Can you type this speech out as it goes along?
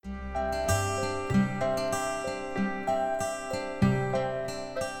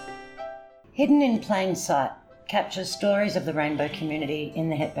Hidden in Plain Sight captures stories of the rainbow community in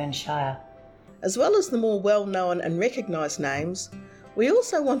the Hepburn Shire. As well as the more well-known and recognised names, we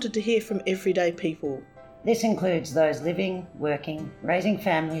also wanted to hear from everyday people. This includes those living, working, raising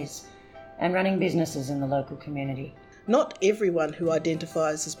families and running businesses in the local community. Not everyone who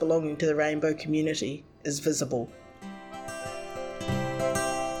identifies as belonging to the rainbow community is visible.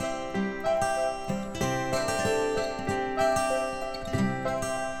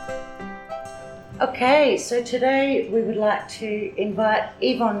 Okay, so today we would like to invite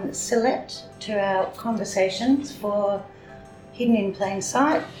Yvonne Sillett to our conversations for Hidden in Plain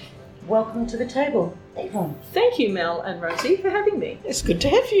Sight. Welcome to the table, Yvonne. Thank you, Mel and Rosie, for having me. It's good to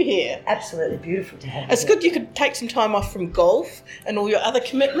have you here. Absolutely beautiful to have you. It's good you could take some time off from golf and all your other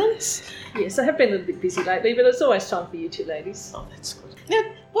commitments. Yes, I have been a little bit busy lately, but there's always time for you two ladies. Oh, that's good. Now,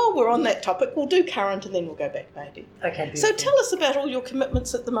 while we're on that topic, we'll do current and then we'll go back maybe. Okay, beautiful. So tell us about all your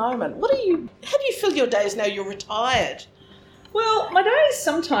commitments at the moment. How do you fill your days now you're retired? Well, my days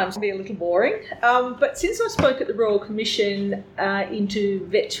sometimes can be a little boring, but since I spoke at the Royal Commission into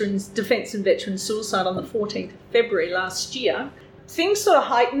Veterans Defence and Veterans Suicide on the 14th of February last year, things sort of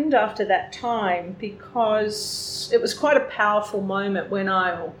heightened after that time because it was quite a powerful moment when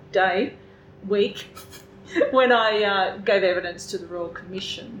I gave evidence to the Royal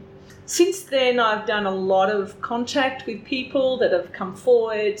Commission. Since then, I've done a lot of contact with people that have come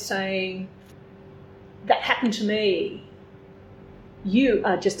forward saying, that happened to me. You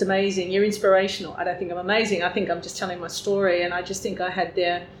are just amazing. You're inspirational. I don't think I'm amazing. I think I'm just telling my story, and I just think I had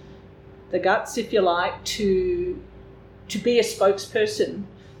the guts, if you like, to be a spokesperson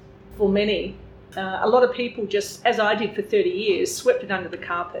for many. A lot of people, just as I did for 30 years, swept it under the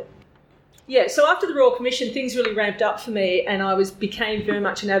carpet. Yeah, so after the Royal Commission, things really ramped up for me, and I became very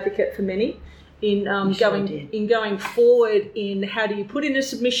much an advocate for many in going forward in how do you put in a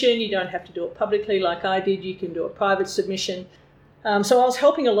submission. You don't have to do it publicly like I did. You can do a private submission. So I was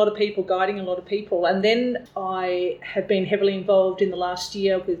helping a lot of people, guiding a lot of people, and then I have been heavily involved in the last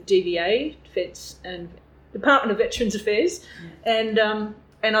year with DVA, Defence and Department of Veterans Affairs, and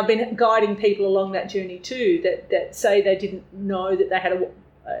I've been guiding people along that journey too, that say they didn't know that they had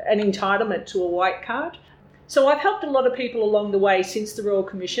an entitlement to a white card. So I've helped a lot of people along the way since the Royal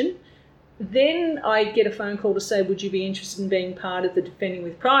Commission. Then I get a phone call to say, would you be interested in being part of the Defending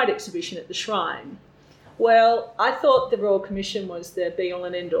with Pride exhibition at the Shrine? Well, I thought the Royal Commission was the be-all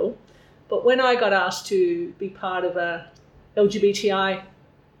and end-all, but when I got asked to be part of a LGBTI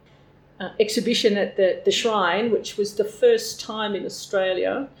exhibition at the Shrine, which was the first time in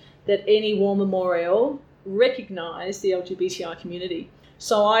Australia that any war memorial recognised the LGBTI community.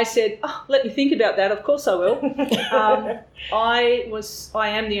 So I said, let me think about that. Of course I will. I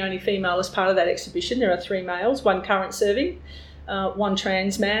am the only female as part of that exhibition. There are 3 males, 1 current serving, 1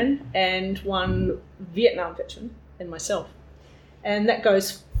 trans man and 1 Vietnam veteran, and myself. And that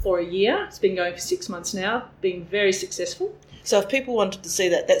goes for a year. It's been going for 6 months now, being very successful. So if people wanted to see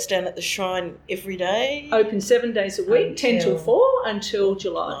that, that's down at the Shrine every day? Open 7 days a week, 10 till 4 until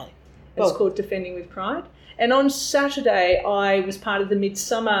July. It's called Defending with Pride. And on Saturday, I was part of the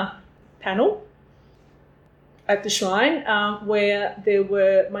Midsummer panel at the Shrine, where there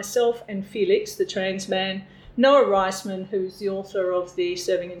were myself and Felix, the trans man, Noah Reisman, who's the author of the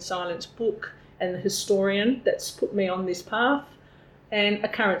Serving in Silence book and the historian that's put me on this path, and a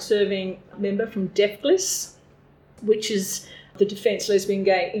current serving member from DEFGLIS, which is the Defence Lesbian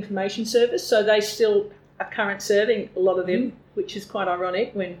Gay Information Service. So they still are current serving, a lot of them, which is quite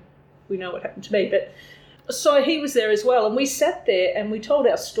ironic when we know what happened to me. But so he was there as well, and we sat there and we told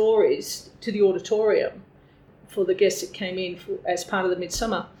our stories to the auditorium for the guests that came in as part of the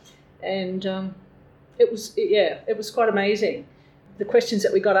Midsummer, and it was quite amazing. The questions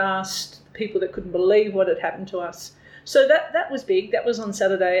that we got asked, people that couldn't believe what had happened to us. So that was big. That was on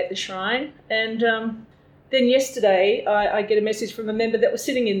Saturday at the Shrine, and then yesterday I get a message from a member that was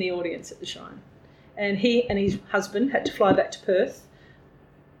sitting in the audience at the Shrine, and he and his husband had to fly back to Perth,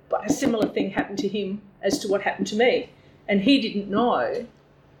 but a similar thing happened to him as to what happened to me, and he didn't know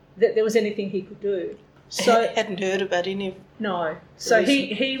that there was anything he could do. So hadn't heard about any of no. So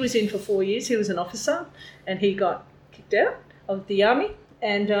he was in for 4 years. He was an officer, and he got kicked out of the army.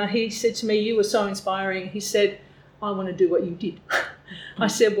 And he said to me, "You were so inspiring." He said, "I want to do what you did." I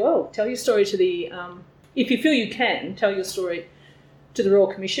said, "Well, tell your story to the if you feel you can, tell your story to the Royal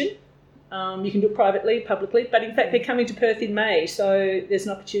Commission. You can do it privately, publicly, but in fact they're coming to Perth in May, so there's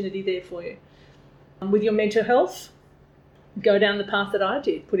an opportunity there for you. With your mental health, go down the path that I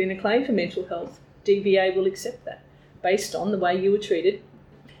did. Put in a claim for mental health. DVA will accept that based on the way you were treated."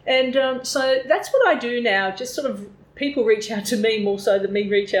 And so that's what I do now, just sort of people reach out to me more so than me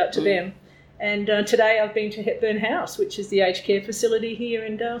reach out to them. And today I've been to Hepburn House, which is the aged care facility here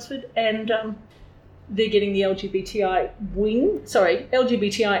in Daylesford, and they're getting the LGBTI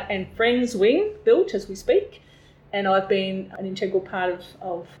and Friends wing built as we speak. And I've been an integral part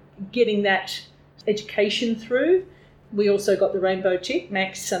of getting that education through. We also got the rainbow tick.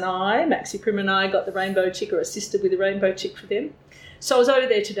 Maxi Prim and I got the rainbow tick, or assisted with the rainbow tick for them. So I was over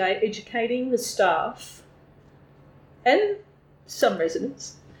there today educating the staff and some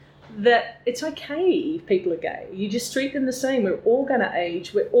residents that it's okay if people are gay. You just treat them the same. We're all going to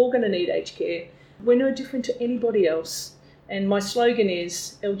age. We're all going to need aged care. We're no different to anybody else. And my slogan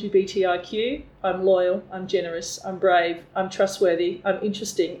is LGBTIQ. I'm loyal, I'm generous, I'm brave, I'm trustworthy, I'm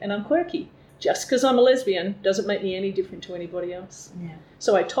interesting, and I'm quirky. Just because I'm a lesbian doesn't make me any different to anybody else. Yeah.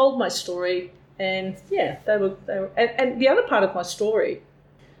 So I told my story, and they were and the other part of my story,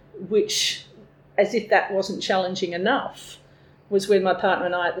 which, as if that wasn't challenging enough, was when my partner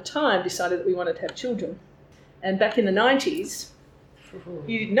and I at the time decided that we wanted to have children. And back in the 90s,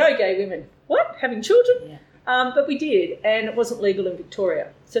 you didn't know gay women. What? Having children? Yeah. But we did, and it wasn't legal in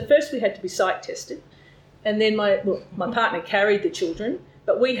Victoria. So first we had to be psych tested, and then my partner carried the children,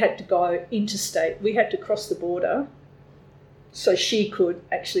 but we had to go interstate. We had to cross the border so she could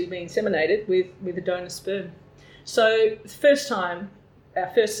actually be inseminated with a donor sperm. So the first time, our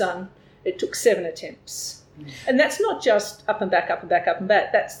first son, it took 7 attempts. And that's not just up and back, up and back, up and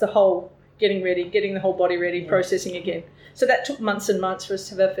back. That's the whole getting ready, getting the whole body ready, processing again. So that took months and months for us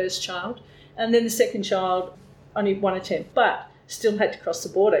to have our first child. And then the second child, only 1 attempt, but still had to cross the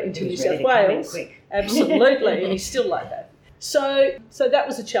border into New South Wales. Absolutely, and he's still like that. So that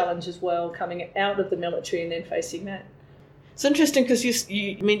was a challenge as well, coming out of the military and then facing that. It's interesting because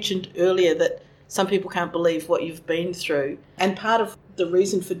you mentioned earlier that some people can't believe what you've been through. And part of the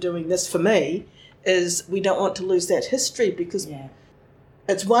reason for doing this for me is we don't want to lose that history, because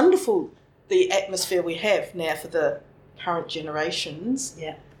it's wonderful the atmosphere we have now for the current generations.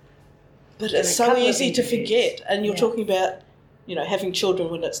 Yeah. But it's so easy to forget. And you're talking about, having children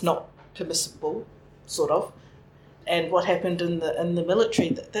when it's not permissible, sort of. And what happened in the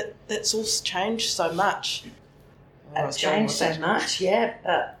military, that's all changed so much. It's changed so much,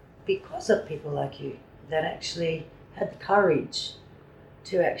 but because of people like you that actually had the courage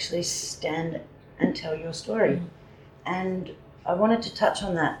to actually stand and tell your story. And I wanted to touch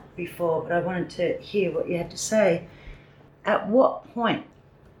on that before, but I wanted to hear what you had to say. At what point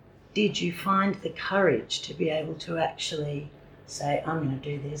did you find the courage to be able to actually say, I'm going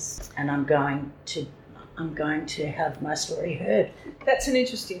to do this, and I'm going to have my story heard? That's an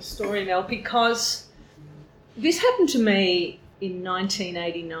interesting story, Mel, because this happened to me in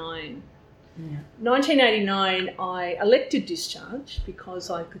 1989. 1989, I elected discharge because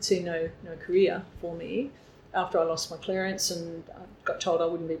I could see no career for me after I lost my clearance and I got told I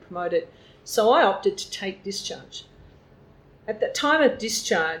wouldn't be promoted. So I opted to take discharge. At the time of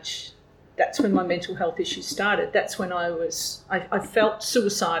discharge, that's when my mental health issues started. That's when I felt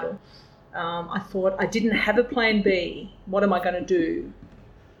suicidal. I thought I didn't have a plan B. What am I going to do?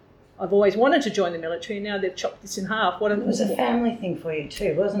 I've always wanted to join the military, and now they've chopped this in half. It was a family thing for you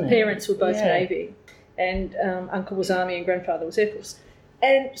too, wasn't it? Parents were both Navy, and uncle was Army and grandfather was Air Force.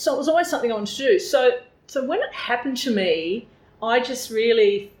 And so it was always something I wanted to do. So when it happened to me, I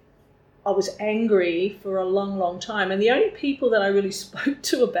was angry for a long, long time. And the only people that I really spoke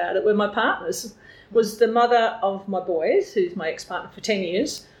to about it were my partners. Was the mother of my boys, who's my ex-partner for 10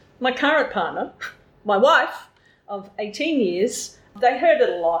 years, my current partner, my wife of 18 years. They heard it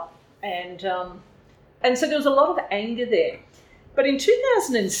a lot. And so there was a lot of anger there. But in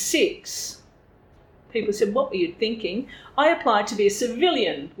 2006, people said, what were you thinking? I applied to be a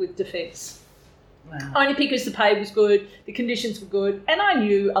civilian with Defence. Wow. Only because the pay was good, the conditions were good, and I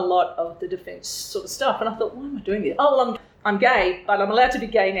knew a lot of the Defence sort of stuff. And I thought, why am I doing this? Oh, well, I'm gay, but I'm allowed to be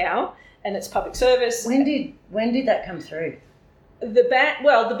gay now, and it's public service. When did that come through? The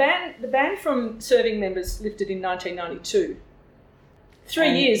ban from serving members lifted in 1992.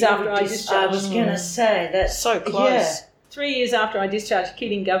 3 years after I discharged. I was going to say, that's so close. Yeah. 3 years after I discharged,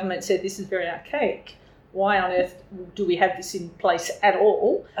 Keating government said this is very archaic. Why on earth do we have this in place at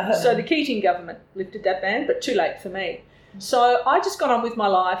all? So the Keating government lifted that ban, but too late for me. So I just got on with my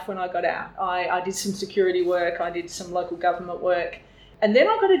life when I got out. I did some security work, I did some local government work, and then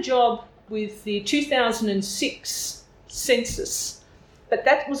I got a job with the 2006 census. But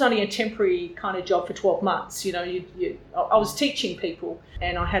that was only a temporary kind of job for 12 months. I was teaching people,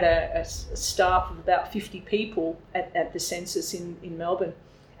 and I had a staff of about 50 people at the census in Melbourne.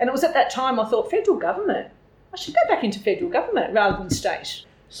 And it was at that time I thought, federal government, I should go back into federal government rather than state.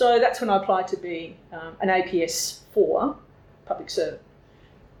 So that's when I applied to be an APS 4 public servant.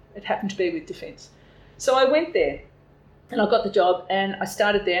 It happened to be with Defence. So I went there and I got the job and I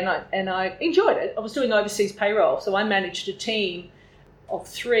started there and I enjoyed it. I was doing overseas payroll, so I managed a team of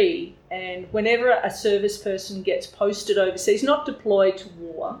 3, and whenever a service person gets posted overseas, not deployed to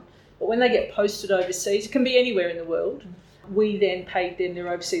war, but when they get posted overseas, it can be anywhere in the world, we then paid them their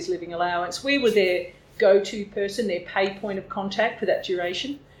overseas living allowance. We were their go-to person, their pay point of contact for that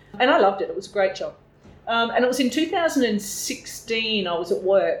duration, and I loved it. It was a great job. And it was in 2016 I was at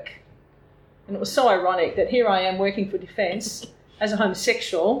work, and it was so ironic that here I am working for Defence as a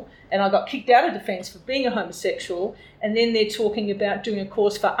homosexual, and I got kicked out of Defence for being a homosexual, and then they're talking about doing a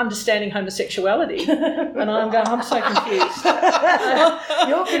course for understanding homosexuality. And I'm going, I'm so confused.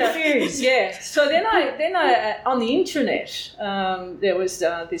 You're confused. Yeah. So then I on the internet, there was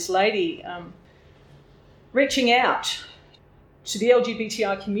this lady reaching out to the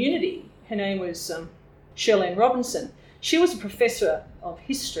LGBTI community. Her name was Shirlene Robinson. She was a professor of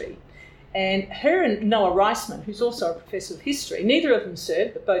history. And her and Noah Reisman, who's also a professor of history, neither of them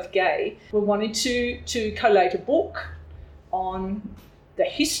served, but both gay, were wanting to collate a book on the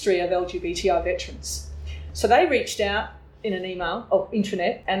history of LGBTI veterans. So they reached out in an email or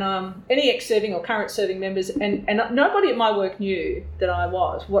intranet, and any ex-serving or current serving members, and nobody at my work knew that I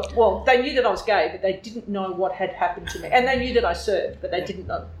was. Well, they knew that I was gay, but they didn't know what had happened to me. And they knew that I served, but they didn't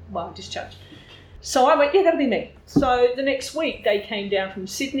know why I discharged. So I went, yeah, that'll be me. So the next week they came down from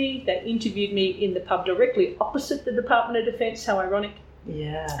Sydney. They interviewed me in the pub directly opposite the Department of Defence. How ironic.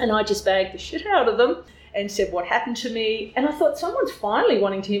 Yeah. And I just bagged the shit out of them and said what happened to me. And I thought, someone's finally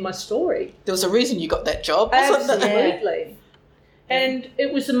wanting to hear my story. There was a reason you got that job, wasn't there? Absolutely. Yeah. And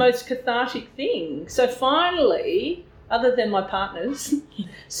it was the most cathartic thing. So finally, other than my partners,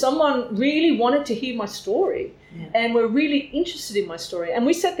 someone really wanted to hear my story. Yeah. And were really interested in my story. And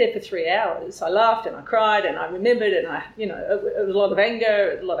we sat there for 3 hours. I laughed and I cried and I remembered, and it was a lot of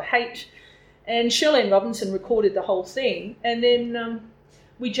anger, a lot of hate. And Shirlene Robinson recorded the whole thing. And then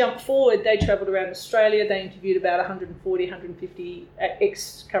we jumped forward. They travelled around Australia. They interviewed about 140, 150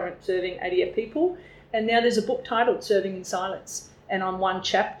 ex-current serving ADF people. And now there's a book titled Serving in Silence. And I'm one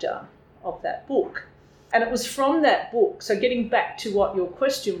chapter of that book. And it was from that book. So getting back to what your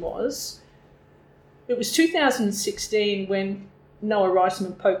question was, it was 2016 when Noah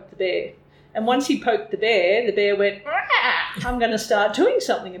Reisman poked the bear. And once he poked the bear went, I'm going to start doing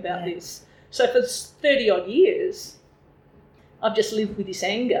something about this. So for 30-odd years, I've just lived with this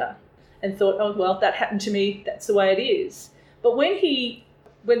anger and thought, oh, well, that happened to me, that's the way it is. But when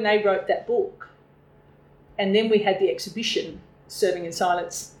they wrote that book, and then we had the exhibition, Serving in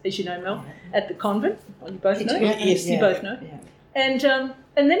Silence, as you know, Mel, at the convent. Well, you both know. Yes, you both know. Yeah.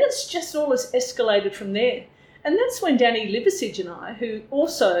 And then it's just all escalated from there. And that's when Danny Liversidge and I,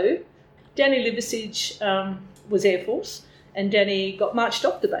 Danny Liversidge was Air Force, and Danny got marched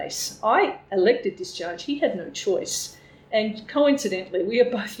off the base. I elected discharge. He had no choice. And coincidentally, we are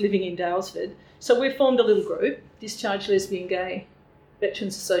both living in Dalesford. So we've formed a little group, Discharged Lesbian Gay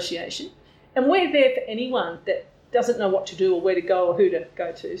Veterans Association. And we're there for anyone that doesn't know what to do or where to go or who to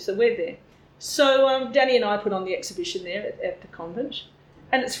go to. So we're there. So Danny and I put on the exhibition there at the convent.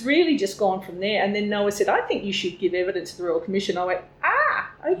 And it's really just gone from there. And then Noah said, I think you should give evidence to the Royal Commission. I went,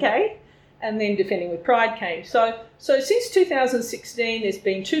 okay. And then Defending with Pride came. So since 2016, there's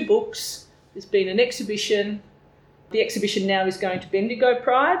been 2 books. There's been an exhibition. The exhibition now is going to Bendigo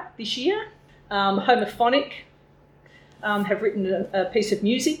Pride this year. Homophonic have written a piece of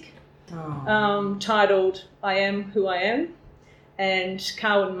music titled I Am Who I Am. And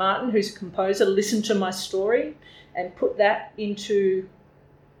Carwyn Martin, who's a composer, listened to my story and put that into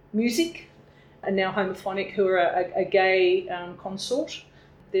music. And now Homophonic, who are a gay consort,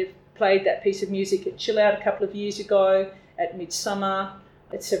 they've played that piece of music at Chill Out a couple of years ago, at Midsummer,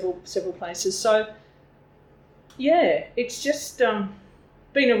 at several places. So, yeah, it's just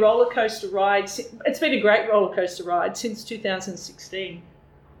been a roller coaster ride. It's been a great roller coaster ride since 2016,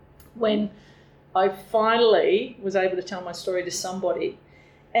 when I finally was able to tell my story to somebody.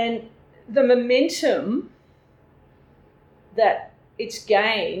 And the momentum that it's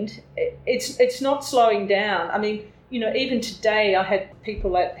gained, it's not slowing down. I mean, even today I had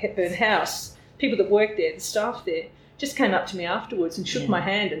people at Hepburn House, people that worked there, the staff there, just came up to me afterwards and shook my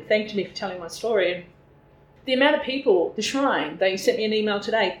hand and thanked me for telling my story. And the amount of people, the Shrine, they sent me an email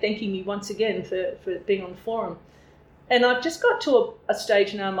today thanking me once again for being on the forum. And I've just got to a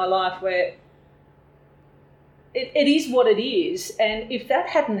stage now in my life where it is what it is. And if that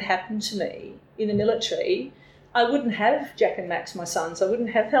hadn't happened to me in the military, I wouldn't have Jack and Max, my sons. I wouldn't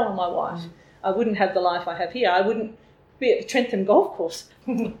have Helen, my wife. I wouldn't have the life I have here. I wouldn't be at the Trentham Golf Course.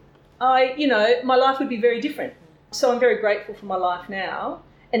 My life would be very different. So I'm very grateful for my life now.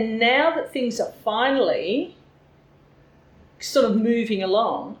 And now that things are finally sort of moving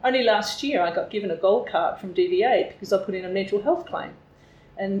along, only last year I got given a gold card from DVA because I put in a mental health claim.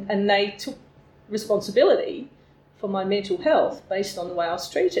 And they took responsibility for my mental health based on the way I was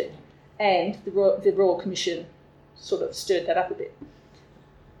treated. And the Royal Commission sort of stirred that up a bit.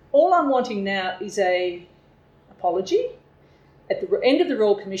 All I'm wanting now is a apology. At the end of the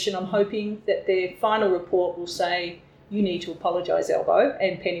Royal Commission, I'm hoping that their final report will say, you need to apologise, Elbow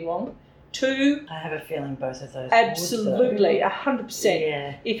and Penny Wong. To I have a feeling both of those. Absolutely, 100%.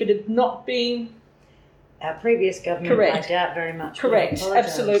 Yeah. If it had not been our previous government, correct. I doubt very much. Correct,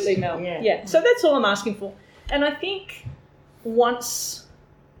 absolutely, Mel. Yeah. So that's all I'm asking for. And I think once,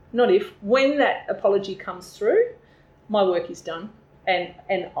 not if, when that apology comes through, my work is done, and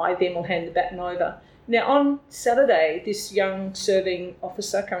I then will hand the baton over. Now, on Saturday, this young current serving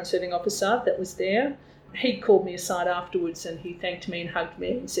officer that was there, he called me aside afterwards and he thanked me and hugged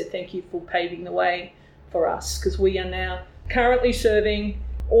me and said, thank you for paving the way for us, because we are now currently serving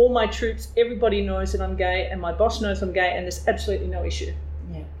all my troops. Everybody knows that I'm gay and my boss knows I'm gay, and there's absolutely no issue.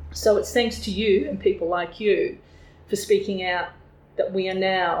 Yeah. So it's thanks to you and people like you for speaking out that we are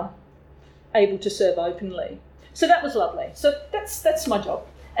now able to serve openly. So that was lovely. So that's my job.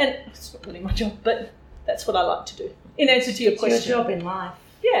 And it's not really my job, but that's what I like to do. In answer to your question. It's your job in life.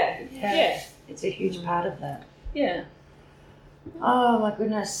 Yeah. It's a huge part of that. Yeah. Oh my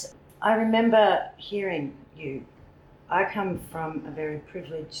goodness. I remember hearing you. I come from a very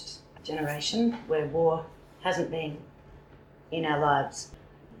privileged generation where war hasn't been in our lives.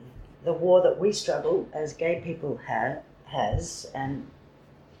 The war that we struggle as gay people has, and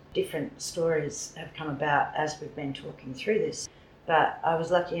different stories have come about as we've been talking through this. But I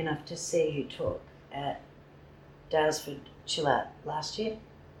was lucky enough to see you talk at Daylesford Chill Out last year.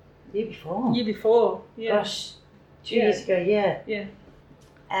 Year before, yeah. Gosh, 2 years ago, Yeah.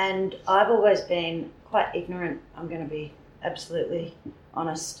 And I've always been quite ignorant. I'm going to be absolutely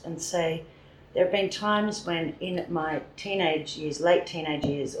honest and say there have been times when in my late teenage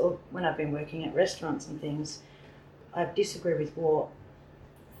years, or when I've been working at restaurants and things, I've disagreed with war,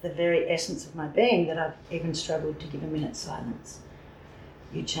 the very essence of my being, that I've even struggled to give a minute's silence.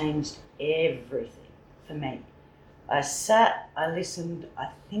 You changed everything for me. I sat, I listened, I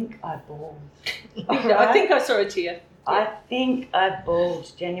think I bawled. I think I saw a tear. I think I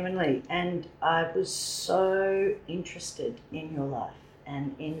bawled genuinely, and I was so interested in your life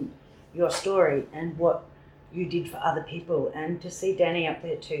and in your story and what you did for other people. And to see Danny up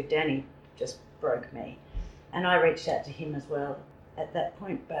there too, Danny just broke me. And I reached out to him as well at that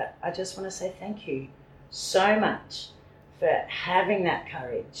point. But I just want to say thank you so much for having that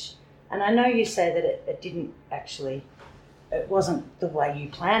courage. And I know you say that it wasn't the way you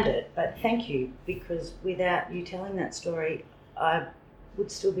planned it, but thank you, because without you telling that story, I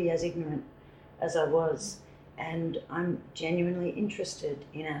would still be as ignorant as I was. And I'm genuinely interested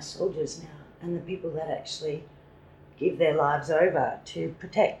in our soldiers now and the people that actually give their lives over to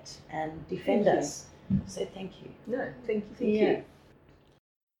protect and defend us. So thank you. No, thank you.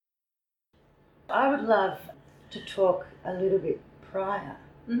 I would love to talk a little bit prior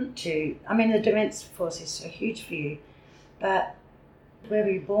to, the Defence Force is so huge for you, but where were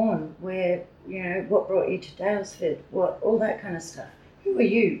you born? What brought you to Daylesford? All that kind of stuff. Who were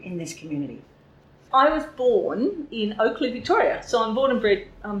you in this community? I was born in Oakleigh, Victoria. So I'm born and bred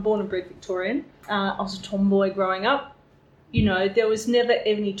Victorian. I was a tomboy growing up. There was never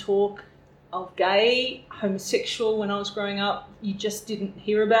any talk of gay, homosexual when I was growing up. You just didn't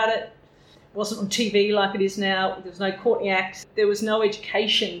hear about it. It wasn't on TV like it is now. There was no Courtney Act. There was no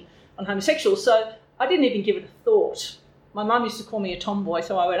education on homosexuals. So I didn't even give it a thought. My mum used to call me a tomboy,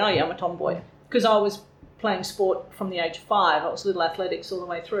 so I went, oh yeah, I'm a tomboy. Because I was playing sport from the age of 5. I was little athletics all the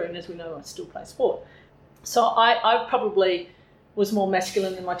way through, and as we know, I still play sport. So I probably was more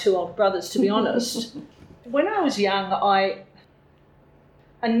masculine than my 2 older brothers, to be honest. When I was young, I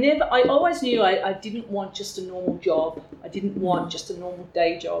always knew I didn't want just a normal job. I didn't want just a normal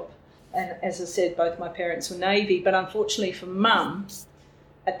day job. And as I said, both my parents were Navy, but unfortunately for Mum,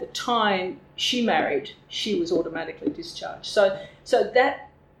 at the time she married, she was automatically discharged. So that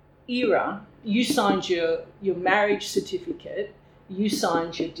era, you signed your marriage certificate, you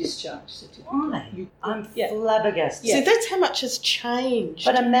signed your discharge certificate. Why? I'm flabbergasted. So that's how much has changed.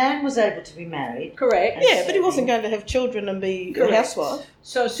 But a man was able to be married. Correct. Yeah, but he wasn't going to have children and be a housewife.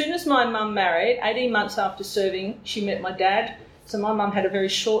 So as soon as my mum married, 18 months after serving, she met my dad. So my mum had a very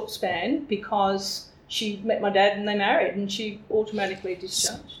short span because she met my dad and they married, and she automatically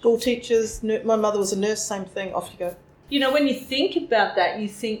discharged. School teachers, my mother was a nurse, same thing, off you go. you know, when you think about that, you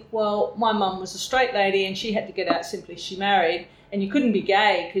think, well, my mum was a straight lady and she had to get out simply she married, and you couldn't be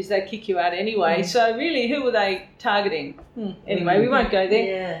gay because they'd kick you out anyway. So really, who were they targeting? Anyway, we won't go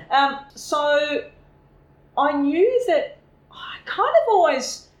there. So I knew that, I kind of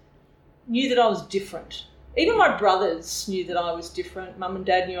always knew that I was different. Even my brothers knew that I was different. Mum and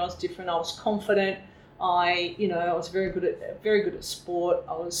Dad knew I was different. I was confident. I was very good at sport.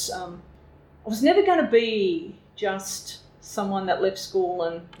 I was never going to be just someone that left school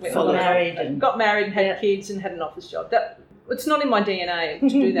and got married and had kids and had an office job. It's not in my DNA to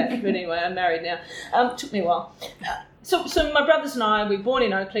do that. But anyway, I'm married now. It took me a while. So my brothers and I, we were born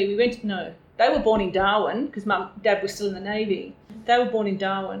in Oakley. They were born in Darwin because Dad was still in the Navy. They were born in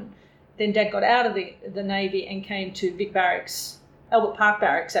Darwin. Then Dad got out of the Navy and came to Vic Barracks, Albert Park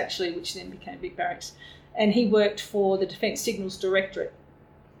Barracks actually, which then became Vic Barracks. And he worked for the Defence Signals Directorate.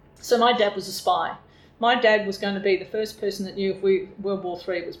 So my dad was a spy. My dad was going to be the first person that knew if World War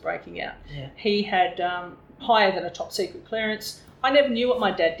III was breaking out. Yeah. He had higher than a top secret clearance. I never knew what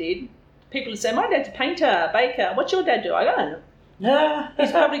my dad did. People would say, my dad's a painter, baker. What's your dad do? I don't know. He's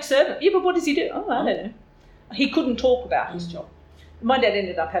a public servant. Yeah, but what does he do? Oh, I don't know. He couldn't talk about his job. My dad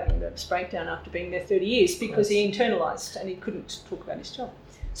ended up having a nervous breakdown after being there 30 years because he internalised and he couldn't talk about his job.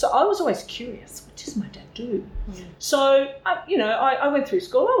 So I was always curious, what does my dad do? So, I went through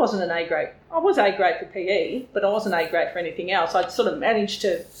school. I wasn't an A grade. I was A grade for PE, but I wasn't A grade for anything else. I'd sort of managed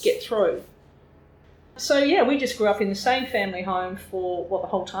to get through. So, yeah, we just grew up in the same family home for, the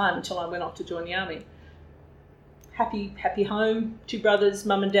whole time until I went off to join the army. Happy home, 2 brothers,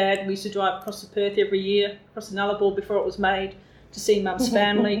 mum and dad. We used to drive across the Perth every year, across the Nullarbor before it was made, to see mum's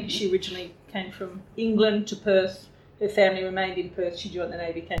family. She originally came from England to Perth. Her family remained in Perth. She joined the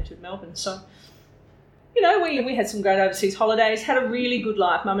Navy, came to Melbourne. So, we had some great overseas holidays, had a really good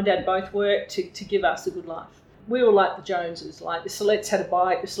life. Mum and Dad both worked to give us a good life. We were like the Joneses, like the Silletts had a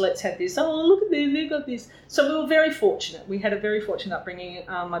bike, the Silletts had this, oh, look at them, they've got this. So we were very fortunate. We had a very fortunate upbringing.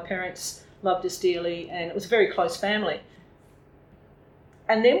 My parents loved us dearly, and it was a very close family.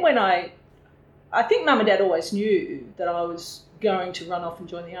 And then when I think Mum and Dad always knew that I was going to run off and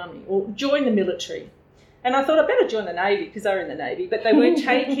join the army or join the military. And I thought I'd better join the Navy because they were in the Navy, but they weren't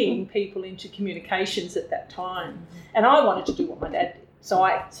taking people into communications at that time. And I wanted to do what my dad did. So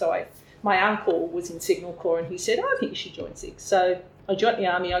my uncle was in Signal Corps and he said, I think you should join SIGS. So I joined the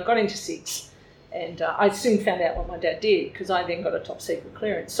army, I got into SIGS, and I soon found out what my dad did because I then got a top secret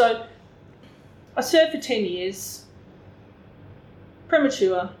clearance. So I served for 10 years,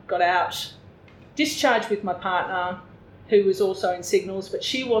 premature, got out, discharged with my partner, who was also in signals, but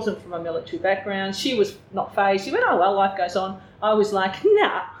she wasn't from a military background. She was not phased. She went, oh, well, life goes on. I was like,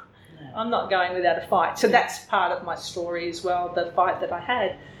 nah, I'm not going without a fight. So that's part of my story as well, the fight that I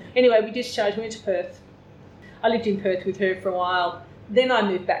had. Anyway, we discharged, we went to Perth. I lived in Perth with her for a while. Then I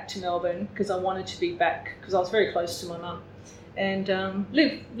moved back to Melbourne because I wanted to be back because I was very close to my mum and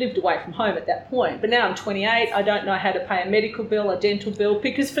lived away from home at that point. But now I'm 28. I don't know how to pay a medical bill, a dental bill,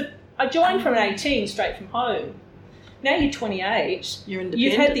 because I joined from 18 straight from home. Now you're 28, you're independent.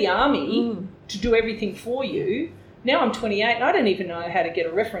 You've had the army to do everything for you. Now I'm 28 and I don't even know how to get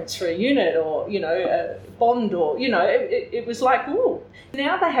a reference for a unit or, a bond or, it was like, ooh.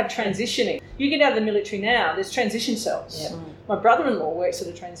 Now they have transitioning. You get out of the military now, there's transition cells. Yeah. My brother-in-law works at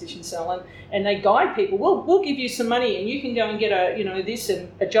a transition cell and they guide people. We'll give you some money and you can go and get this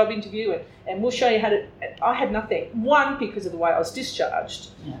and a job interview and we'll show you how to. I had nothing. 1, because of the way I was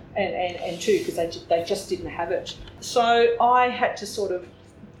discharged, and 2, because they just didn't have it. So I had to sort of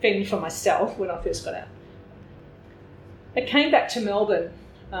fend for myself when I first got out. I came back to Melbourne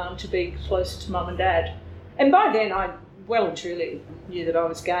to be closer to mum and dad. And by then I well and truly knew that I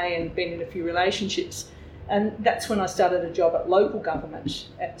was gay and been in a few relationships. And that's when I started a job at local government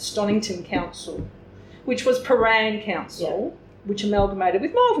at Stonington Council, which was Paran Council, which amalgamated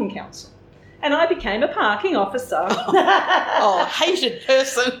with Malvern Council. And I became a parking officer. Oh, hated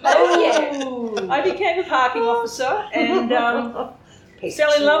person. Oh, yeah. I became a parking officer and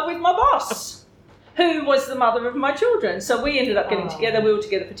fell in love with my boss, who was the mother of my children. So we ended up getting together. We were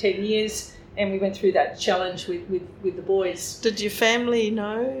together for 10 years and we went through that challenge with the boys. Did your family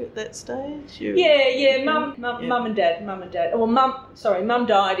know at that stage? Yeah. Mum and dad. Well, Mum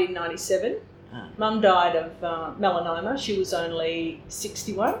died in 97. Mum died of melanoma. She was only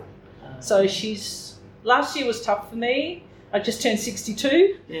 61. So last year was tough for me. I just turned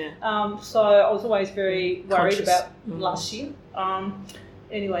 62. Yeah. So I was always very worried about last year.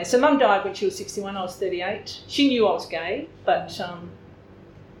 Anyway, so Mum died when she was 61. I was 38. She knew I was gay, but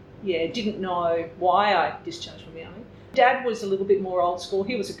didn't know why I discharged from the army. Dad was a little bit more old school.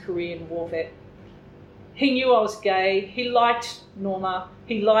 He was a Korean war vet. he knew I was gay. He liked Norma.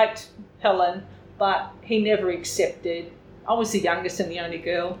 He liked Helen, but he never accepted. I was the youngest and the only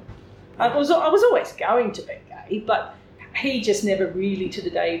girl. I was always going to be gay, but he just never really, to the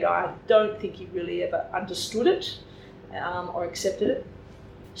day he died, I don't think he really ever understood it or accepted it.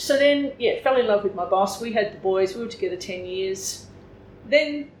 So then, fell in love with my boss. We had the boys. We were together 10 years.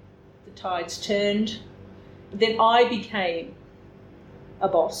 Then the tides turned. Then I became a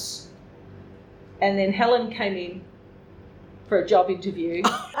boss. And then Helen came in for a job interview.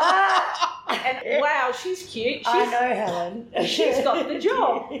 And wow, she's cute. I know Helen. She's got the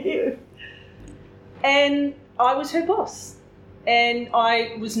job. And I was her boss. And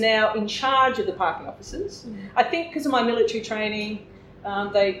I was now in charge of the parking officers. I think because of my military training,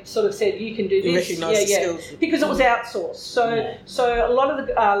 they sort of said, you can do this. You recognise the skills. Because it was outsourced. So a lot of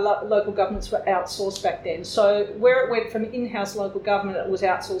the local governments were outsourced back then. So where it went from in-house local government, it was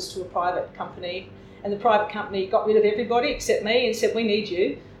outsourced to a private company. And the private company got rid of everybody except me and said, we need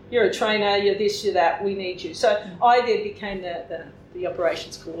you. You're a trainer, you're this, you're that, we need you. So I then became the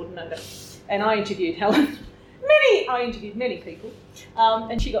operations coordinator. And I interviewed Helen. I interviewed many people.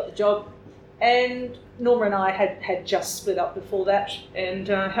 And she got the job. And Norma and I had just split up before that, and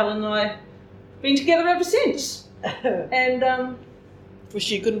Helen and I have been together ever since. And was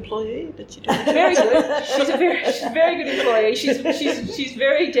she a good employee? Did she do it? Very good. She's a very good employee. She's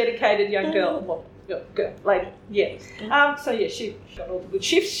very dedicated young girl. Well, lady. Yeah. She got all the good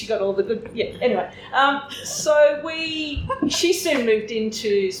shifts. She got all the good. Yeah. Anyway. She soon moved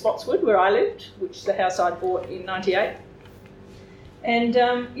into Spotswood, where I lived, which is the house I bought in '98. And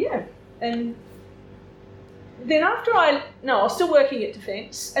And then I was still working at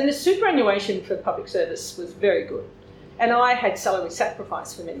Defence, and the superannuation for public service was very good. And I had salary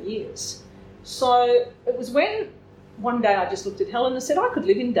sacrifice for many years. So it was when one day I just looked at Helen and said, I could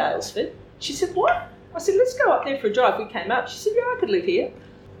live in Dalesford. She said, what? I said, let's go up there for a drive. We came up. She said, yeah, I could live here.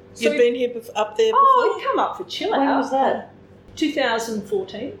 So You've been here up there before? Oh, we'd come up for chill out. When was that?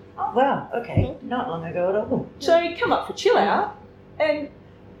 2014. Oh, wow, okay. Not long ago at all. So you'd come up for chill out, and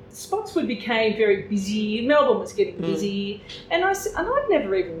Spotswood became very busy. Melbourne was getting busy, and I'd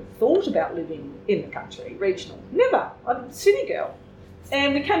never even thought about living in the country, regional. Never. I'm a city girl.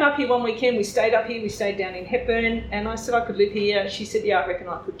 And we came up here one weekend. We stayed up here. We stayed down in Hepburn, and I said I could live here. She said, yeah, I reckon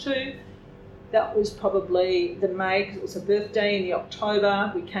I could too. That was probably the May, because it was her birthday in the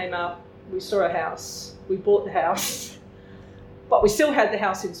October. We came up. We saw a house. We bought the house, but we still had the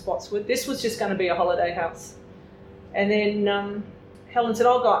house in Spotswood. This was just going to be a holiday house, and then. Helen said,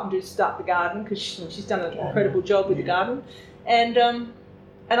 I'll go up and start the garden, because she's done an incredible job with the garden. And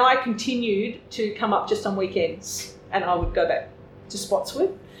I continued to come up just on weekends, and I would go back to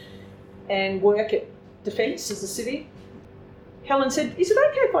Spotswood and work at Defence as a civvy. Helen said, is it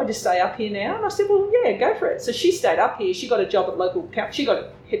okay if I just stay up here now? And I said, well, yeah, go for it. So she stayed up here. She got a job at local council. She got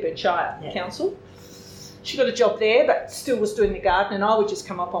a Hepburn Shire Council. She got a job there, but still was doing the garden, and I would just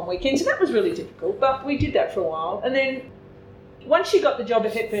come up on weekends. And that was really difficult, but we did that for a while. And then once she got the job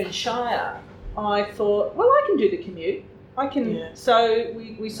at Hepburn Shire, I thought, well, I can do the commute. I can. Yeah. So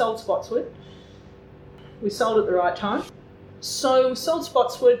we sold Spotswood. We sold at the right time. So we sold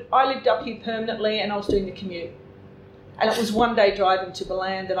Spotswood. I lived up here permanently, and I was doing the commute. And it was one day driving to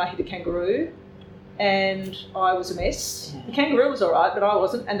Balan that I hit a kangaroo, and I was a mess. Yeah. The kangaroo was all right, but I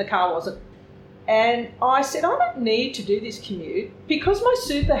wasn't, and the car wasn't. And I said, I don't need to do this commute. Because my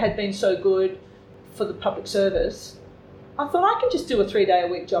super had been so good for the public service, I thought I can just do a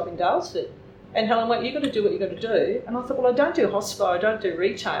 3-day-a-week job in Dalesford. And Helen went, you've got to do what you've got to do. And I thought, well, I don't do hospital, I don't do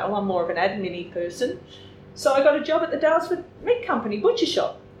retail, I'm more of an admin-y person. So I got a job at the Dalesford Meat Company butcher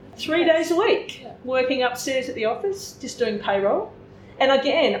shop, 3 days a week, working upstairs at the office, just doing payroll. And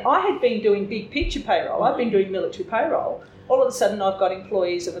again, I had been doing big picture payroll. I've been doing military payroll. All of a sudden, I've got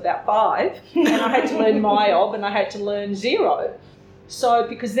employees of about 5, and I had to learn MYOB, and I had to learn Xero. So,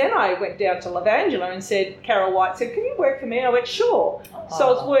 because then I went down to Lavangela and said, Carol White said, can you work for me? I went, sure. So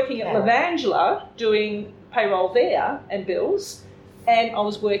I was working at Lavangela doing payroll there and bills, and I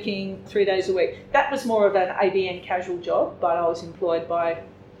was working 3 days a week. That was more of an ABN casual job, but I was employed by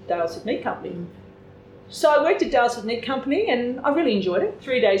Dalesford Meat Company. So I worked at Dalesford Meat Company, and I really enjoyed it.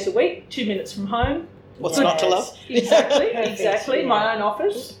 3 days a week, 2 minutes from home. What's not to love? Exactly. My own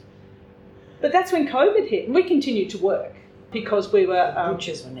office. But that's when COVID hit, and we continued to work. Because we were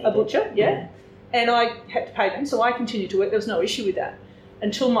a butcher, and I had to pay them, so I continued to work. There was no issue with that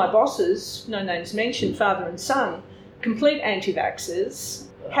until my bosses, no names mentioned, father and son, complete anti-vaxxers,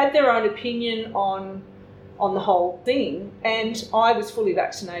 had their own opinion on the whole thing, and I was fully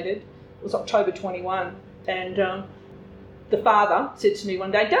vaccinated. It was October 21, and the father said to me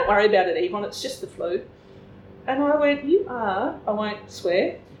one day, "Don't worry about it, Yvonne, it's just the flu." And I went, you are? I won't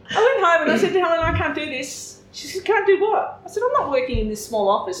swear. I went home and I said to Helen, I can't do this. She said, can't do what? I said, I'm not working in this small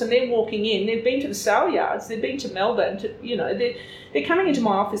office. And they're walking in. They've been to the sale yards. They've been to Melbourne. They're coming into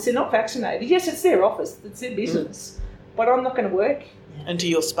my office. They're not vaccinated. Yes, it's their office. It's their business. But I'm not going to work. Into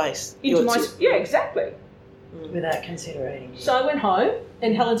your space. Yeah, exactly. Without considering. So I went home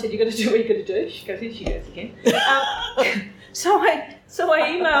and Helen said, you've got to do what you've got to do. She goes, here she goes again. So I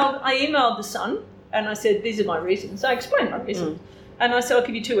emailed the Sun and I said, these are my reasons. So I explained my reasons. And I said, I'll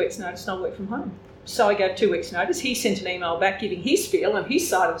give you 2 weeks' notice and I'll work from home. So I gave 2 weeks' notice. He sent an email back giving his spiel and his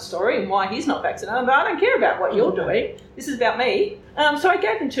side of the story and why he's not vaccinated. But I don't care about what you're doing. This is about me. So I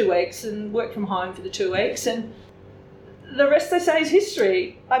gave him 2 weeks and worked from home for the 2 weeks. And the rest, they say, is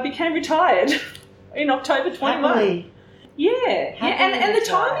history. I became retired in October 21. Happily. Yeah. And the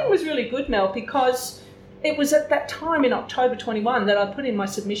timing was really good, Mel, because it was at that time in October 21 that I put in my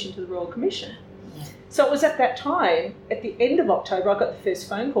submission to the Royal Commission. So it was at that time, at the end of October, I got the first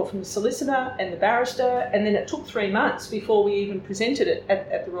phone call from the solicitor and the barrister, and then it took 3 months before we even presented it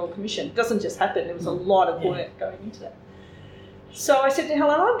at the Royal Commission. It doesn't just happen. There was a lot of work going into that. So I said to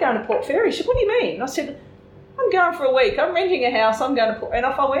Helen, I'm going to Port Fairy. She said, what do you mean? I said, I'm going for a week. I'm renting a house. I'm going to Port... And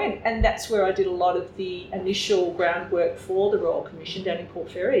off I went. And that's where I did a lot of the initial groundwork for the Royal Commission down in Port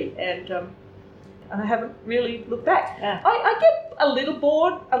Fairy. And I haven't really looked back. Yeah. I get a little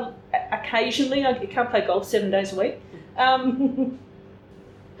bored occasionally. I can't play golf 7 days a week.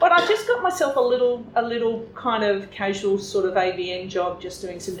 But I just got myself a little kind of casual sort of ABN job, just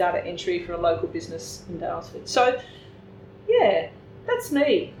doing some data entry for a local business in Dalesford. So, yeah, that's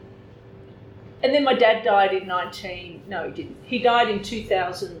me. And then my dad died in he didn't. He died in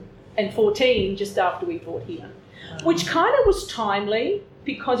 2014, just after we bought here, which kind of was timely.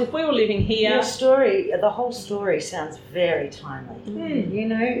 Because if we were living here... Your story, the whole story sounds very timely, you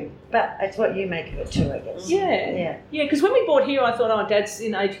know, but it's what you make of it too, I guess. Yeah, because when we bought here, I thought, Dad's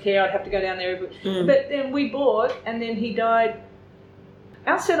in aged care, I'd have to go down there. But then we bought, and then he died.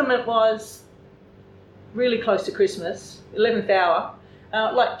 Our settlement was really close to Christmas, 11th hour,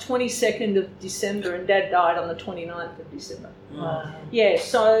 like 22nd of December, and Dad died on the 29th of December. Wow. Yeah,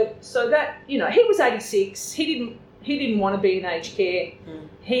 so that, you know, he was 86, he didn't want to be in aged care.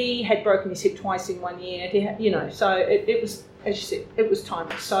 He had broken his hip twice in 1 year. So it was, as you said, it was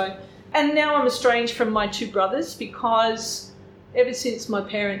timely. So, and now I'm estranged from my two brothers because ever since my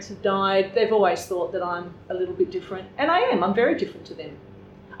parents have died, they've always thought that I'm a little bit different. And I am. I'm very different to them.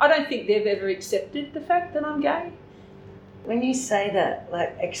 I don't think they've ever accepted the fact that I'm gay. When you say that,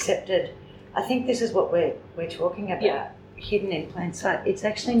 like accepted, I think this is what we're talking about. Yeah. Hidden in plain sight. It's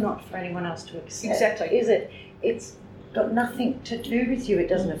actually not for anyone else to accept. Exactly. Is it? It's got nothing to do with you. It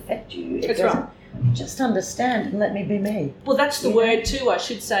doesn't affect you. That's right. Just understand and let me be me. Well, that's the word too. I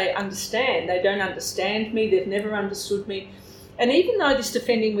should say understand. They don't understand me. They've never understood me. And even though this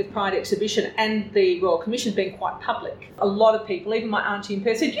Defending with Pride exhibition and the Royal Commission has been quite public, a lot of people, even my auntie in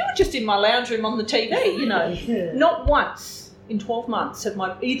Perth, said, you were just in my lounge room on the TV, you know. Not once in 12 months have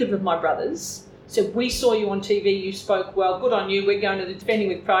either of my brothers said, we saw you on TV, you spoke well, good on you, we're going to the Defending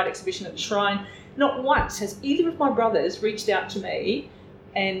with Pride exhibition at the Shrine. Not once has either of my brothers reached out to me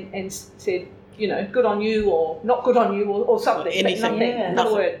and said, you know, good on you or not good on you or something. Or anything, not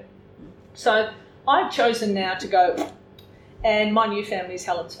a word. So I've chosen now to go, and my new family is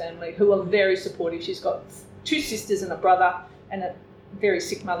Helen's family, who are very supportive. She's got 2 sisters and a brother and a very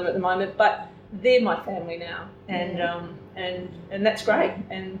sick mother at the moment, but they're my family now, and that's great.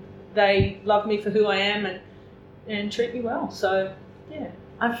 And they love me for who I am and treat me well. So, yeah.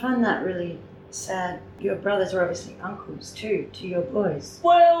 I find that really sad. Your brothers are obviously uncles too to your boys.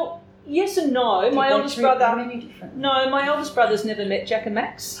 Well, yes and no. My eldest brother. No, my eldest brother's never met Jack and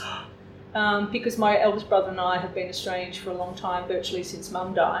Max, because my eldest brother and I have been estranged for a long time, virtually since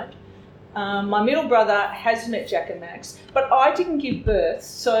Mum died. My middle brother has met Jack and Max, but I didn't give birth,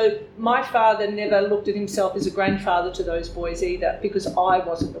 so my father never looked at himself as a grandfather to those boys either, because I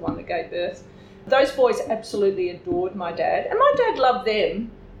wasn't the one that gave birth. Those boys absolutely adored my dad, and my dad loved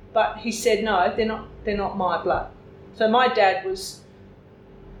them, but he said, no, they're not my blood. So my dad was,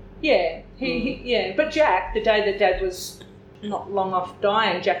 but Jack, the day that Dad was not long off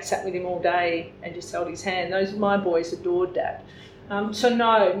dying, Jack sat with him all day and just held his hand. My boys adored Dad. So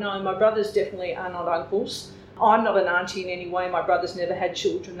no, my brothers definitely are not uncles. I'm not an auntie in any way. My brothers never had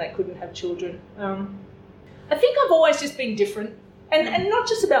children. They couldn't have children. I think I've always just been different. And not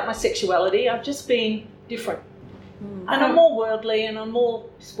just about my sexuality. I've just been different. And I'm more worldly and I'm more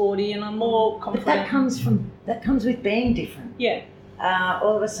sporty and I'm more confident. But that comes with being different. Yeah.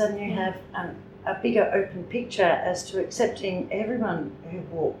 All of a sudden you have a bigger open picture as to accepting everyone who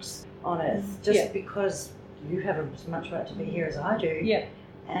walks on earth just because you have as much right to be here as I do. Yeah.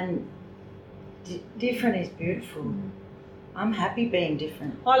 And different is beautiful. I'm happy being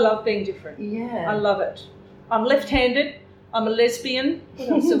different. I love being different. Yeah. I love it. I'm left-handed. I'm a lesbian. What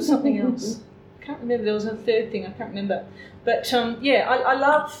else? There was something else. I can't remember. There was a third thing. I can't remember. But I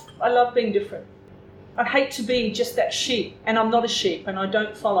love being different. I'd hate to be just that sheep, and I'm not a sheep, and I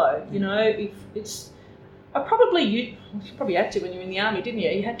don't follow. You know, if it's, you probably had to when you were in the army, didn't you?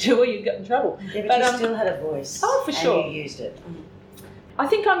 You had to, or you'd get in trouble. Yeah, but you still had a voice. Oh, for sure. And you used it. I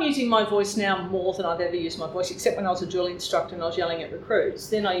think I'm using my voice now more than I've ever used my voice, except when I was a drill instructor and I was yelling at recruits.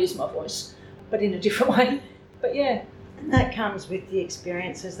 Then I used my voice, but in a different way. But yeah. And that comes with the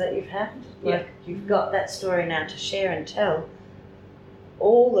experiences that you've had. Like, you've got that story now to share and tell.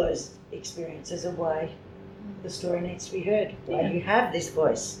 All those experiences are why the story needs to be heard. Why you have this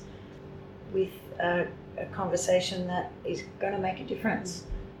voice with a conversation that is going to make a difference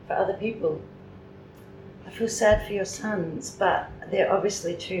for other people. I feel sad for your sons, but they're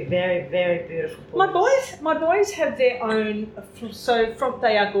obviously two very, very beautiful boys. My boys have their own.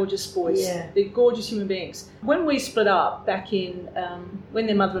 They are gorgeous boys. Yeah. They're gorgeous human beings. When we split up back in, when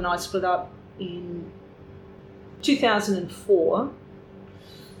their mother and I split up in 2004,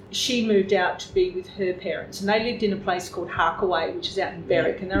 she moved out to be with her parents, and they lived in a place called Harkaway, which is out in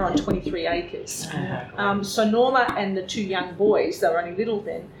Berwick, and they're on 23 acres. So Norma and the two young boys, they were only little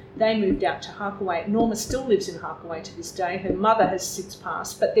then, they moved out to Harkaway. Norma still lives in Harkaway to this day. Her mother has since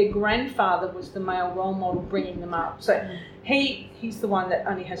passed, but their grandfather was the male role model bringing them up. So he's the one that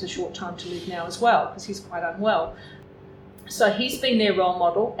only has a short time to live now as well, because he's quite unwell. So he's been their role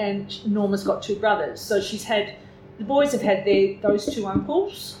model, and Norma's got two brothers. So the boys have had those two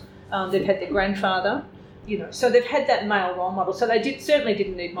uncles. They've had their grandfather, you know. So they've had that male role model. So they certainly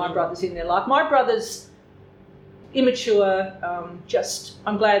didn't need my brothers in their life. My brothers, immature,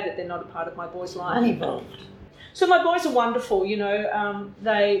 I'm glad that they're not a part of my boys' life. Unevolved. So my boys are wonderful, you know.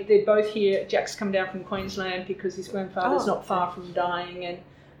 They're both here. Jack's come down from Queensland because his grandfather's not far from dying, and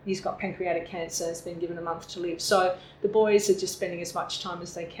he's got pancreatic cancer. He's been given a month to live. So the boys are just spending as much time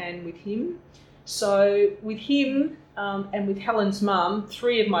as they can with him. So with him and with Helen's mum,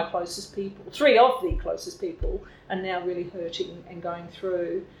 three of the closest people are now really hurting and going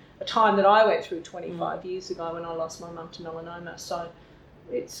through a time that I went through 25 years ago when I lost my mum to melanoma. So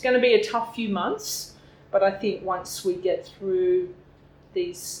it's going to be a tough few months, but I think once we get through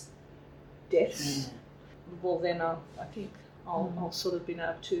these deaths, well then I think I'll sort of be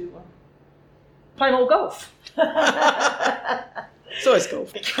able to play more golf. It's always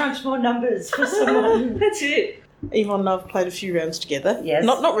golf. Crunch more numbers for someone. That's it. Yvonne and I've played a few rounds together. Yes.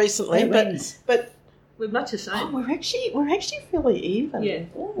 Not recently, but we're much the same. we're actually fairly even. Yeah.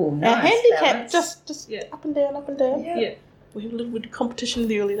 Ooh, nice. Our handicap balance. just up and down. Yeah. We have a little bit of competition in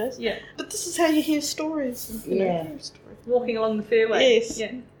the early days. Yeah. But this is how you hear stories. Walking along the fairway. Yes.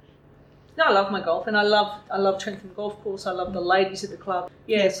 Yeah. No, I love my golf, and I love Trentham Golf Course. I love the ladies at the club.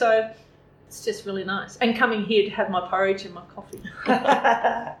 Yeah. So it's just really nice. And coming here to have my porridge and my coffee.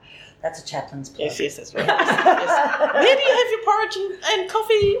 That's a chaplain's plug. Yes, that's right. Yes. Where do you have your porridge and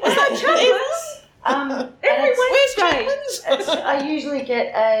coffee? Was that chaplain's? Every Wednesday. I usually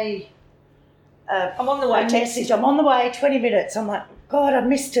get I'm on the way. a message. I'm on the way, 20 minutes. I'm like, God, I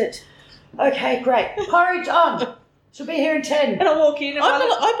missed it. Okay, great. Porridge on. She'll be here in 10. And I walk in and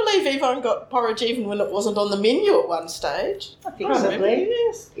I believe Yvonne got porridge even when it wasn't on the menu at one stage. I think Probably.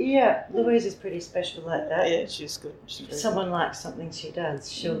 Yes. Yeah, Louise is pretty special like that. Yeah, she's good. If someone likes something she does,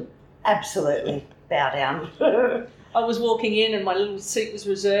 she'll absolutely bow down. I was walking in and my little seat was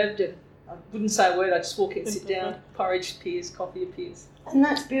reserved, and I wouldn't say a word. I just walk in, sit down, porridge appears, coffee appears. And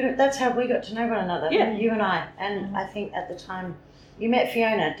that's beautiful. That's how we got to know one another, Yeah. you and I. And I think at the time, you met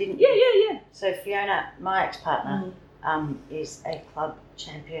Fiona, didn't you? Yeah. So Fiona, my ex-partner, is a club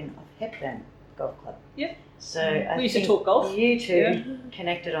champion of Hepburn Golf Club. Yeah. So I We used to think talk golf. you two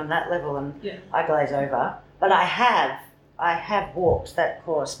connected on that level, and Yeah. I glaze over. But I have walked that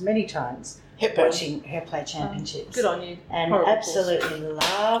course many times, watching her play championships. Good on you. And Horrible absolutely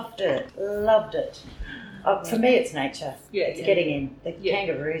loved it. For me, it's nature. Yeah, It's getting in. The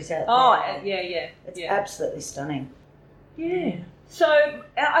kangaroos out there. Yeah. It's absolutely stunning. Yeah. So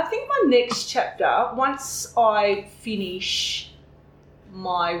I think my next chapter, once I finish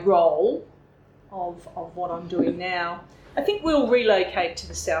my role of what I'm doing now, I think we'll relocate to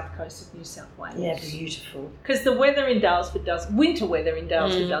the south coast of New South Wales. Yeah, beautiful. Because the weather in Dalesford winter weather in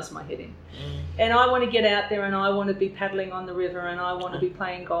Dalesford does my head in. And I want to get out there and I want to be paddling on the river and I want to be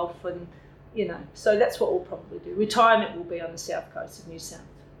playing golf and, so that's what we'll probably do. Retirement will be on the south coast of New South.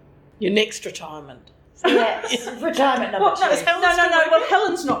 Your next retirement. Yes, retirement number two. No. Well,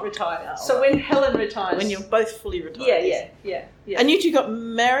 Helen's not retired. So when Helen retires... When you're both fully retired. Yeah. And you two got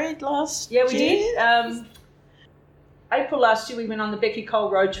married last year? Yeah, we did. April last year we went on the Becky Cole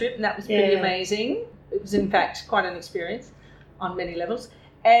road trip, and that was pretty amazing. It was, in fact, quite an experience on many levels.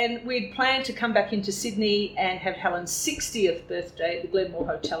 And we'd planned to come back into Sydney and have Helen's 60th birthday at the Glenmore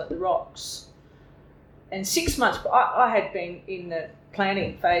Hotel at the Rocks. And 6 months, I had been in the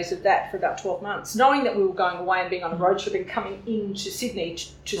planning phase of that for about 12 months, knowing that we were going away and being on a road trip and coming into Sydney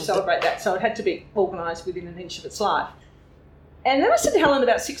to celebrate that. So it had to be organised within an inch of its life. And then I said to Helen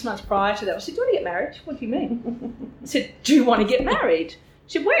about 6 months prior to that, I said, do you want to get married? What do you mean? I said, do you want to get married?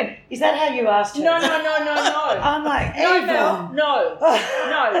 She said, when? Is that how you asked her? No. I'm like, No.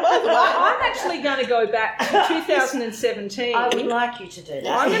 I'm actually going to go back to 2017. I would like you to do that.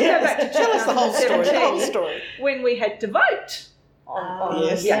 I'm going to go back to 2017. Tell us the whole story. When we had to vote on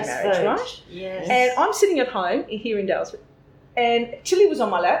yes, marriage, vote. right? Yes. And I'm sitting at home here in Dalesford, and Tilly was on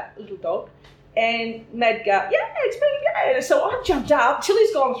my lap, a little dog, and Mad go, yeah, it's me, yeah. So I jumped up,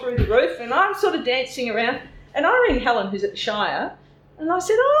 Tilly's gone through the roof, and I'm sort of dancing around, and I ring Helen, who's at the Shire, and I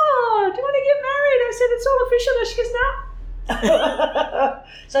said, oh, do you want to get married? I said, it's all official. And she goes, no.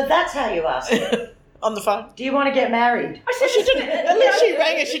 So that's how you asked her. On the phone? Do you want to get married? I said, She didn't. At least she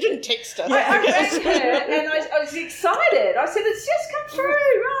rang her. She didn't text her. I rang her and I was excited. I said, it's just come through.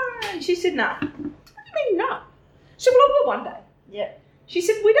 Right. And she said, no. What do you mean, no? She said, well, I'll do it one day. Yeah. She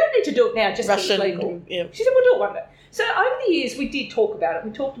said, we don't need to do it now just because it's Russian, legal. yeah. She said, we'll do it one day. So over the years, we did talk about it.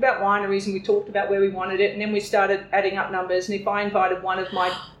 We talked about wineries and we talked about where we wanted it, and then we started adding up numbers. And if I invited one of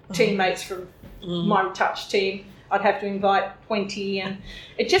my teammates from my touch team, I'd have to invite 20, and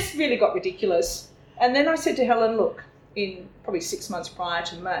it just really got ridiculous. And then I said to Helen, look, in probably 6 months prior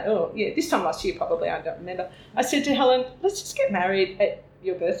to May, this time last year probably, I don't remember, I said to Helen, let's just get married at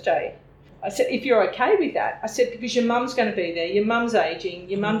your birthday. I said, if you're okay with that. I said, because your mum's going to be there, your mum's ageing,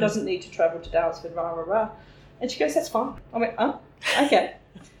 your mum doesn't need to travel to Dalesford, rah, rah, rah. And she goes, that's fine. I went, oh, okay.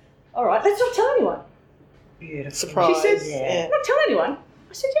 All right, let's not tell anyone. Beautiful. Surprise. She said, not tell anyone.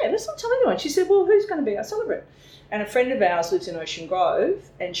 I said, yeah, let's not tell anyone. She said, well, who's going to be our celebrant? And a friend of ours lives in Ocean Grove,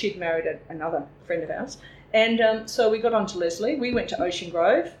 and she'd married another friend of ours. And so we got on to Leslie. We went to Ocean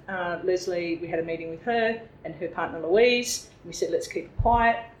Grove. Leslie, we had a meeting with her and her partner Louise. We said, let's keep it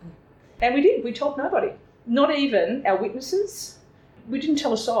quiet. And we did. We told nobody. Not even our witnesses. We didn't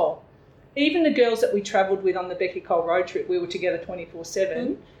tell a soul. Even the girls that we travelled with on the Becky Cole road trip, we were together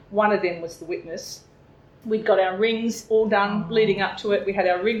 24/7. One of them was the witness. We'd got our rings all done leading up to it. We had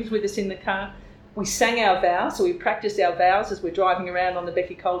our rings with us in the car. We sang our vows, so we practiced our vows as we're driving around on the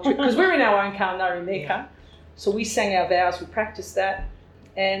Becky Cole trip, because we're in our own car and they're in their car. So we sang our vows, we practiced that,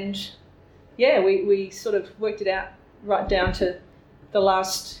 and we sort of worked it out right down to the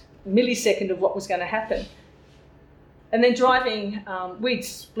last millisecond of what was going to happen. And then driving, we'd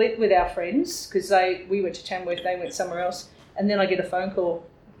split with our friends, because we went to Tamworth, they went somewhere else, and then I get a phone call,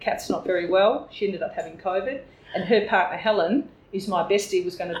 Kat's not very well, she ended up having COVID, and her partner Helen is my bestie,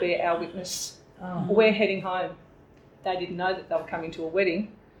 was going to be our witness. We're heading home. They didn't know that they were coming to a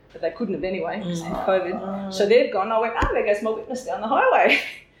wedding, but they couldn't have anyway because of COVID. So they've gone. I went, there goes my witness down the highway.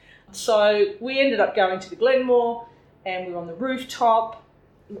 So we ended up going to the Glenmore, and we were on the rooftop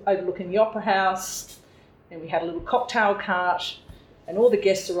overlooking the Opera House, and we had a little cocktail cart, and all the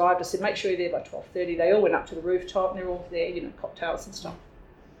guests arrived. I said, make sure you're there by 12:30. They all went up to the rooftop, and they're all there, cocktails and stuff.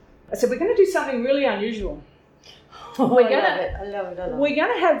 I said, we're going to do something really unusual. I love it. We're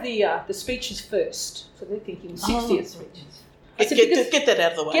going to have the speeches first. So they're thinking 60th speeches. Get that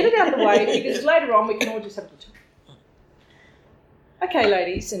out of the way. Get it out of the way, because later on we can all just have a talk. Okay,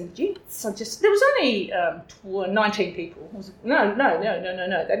 ladies and gents, there was only 19 people. No,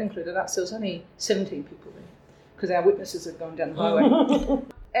 that included us. There was only 17 people there, because our witnesses had gone down the highway.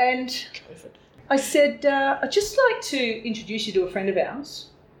 And COVID. I said, I'd just like to introduce you to a friend of ours.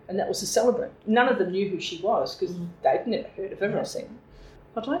 And that was the celebrant. None of them knew who she was, because they'd never heard of her or seen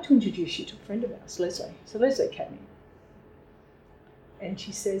her. I'd like to introduce you to a friend of ours, Leslie. So Leslie came in. And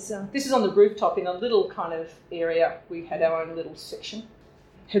she says, this is on the rooftop in a little kind of area. We had our own little section.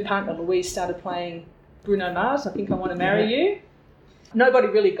 Her partner Louise started playing Bruno Mars, I Think I Want to Marry You. Nobody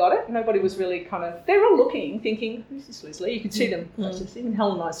really got it. Nobody was really they were all looking, thinking, who's this Leslie? You could see them. Even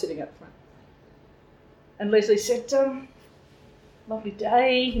Helen and I sitting up front. And Leslie said, lovely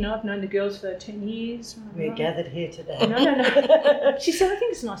day, I've known the girls for 10 years. We're gathered here today. No. She said, I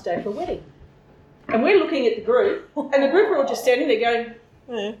think it's a nice day for a wedding. And we're looking at the group, and the group are all just standing there going,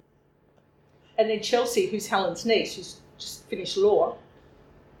 And then Chelsea, who's Helen's niece, who's just finished law,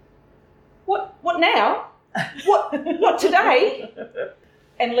 what now? What today?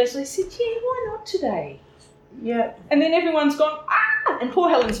 And Leslie said, yeah, why not today? Yeah. And then everyone's gone, ah! And poor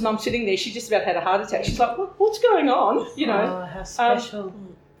Helen's mum sitting there, she just about had a heart attack. She's like, what's going on? You know. Oh, how special.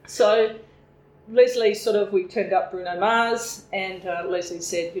 So Leslie we turned up Bruno Mars, and Leslie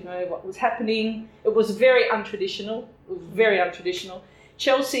said, you know, what was happening. It was very untraditional. It was very untraditional.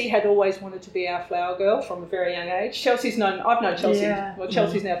 Chelsea had always wanted to be our flower girl from a very young age. I've known Chelsea,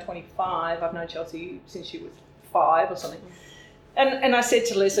 Chelsea's now 25. I've known Chelsea since she was 5 or something. And I said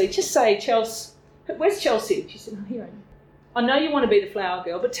to Leslie, just say, Chelsea, where's Chelsea? She said, here I am. I know you want to be the flower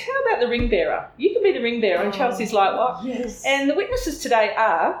girl, but how about the ring bearer? You can be the ring bearer. And Chelsea's like, what? Yes. And the witnesses today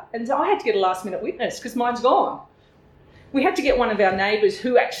are, and I had to get a last minute witness because mine's gone. We had to get one of our neighbours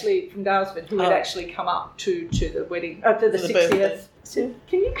who actually, from Dalesford, who had actually come up to the wedding, to the 60th. I said,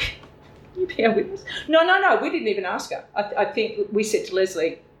 can you be our witness? No, we didn't even ask her. I think we said to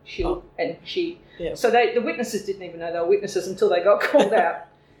Leslie, and she. Yeah. So the witnesses didn't even know they were witnesses until they got called out.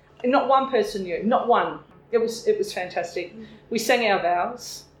 And not one person knew, not one. It was fantastic. We sang our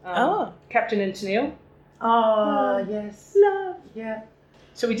vows, Captain and Tennille. Oh, yes. Love. Yeah.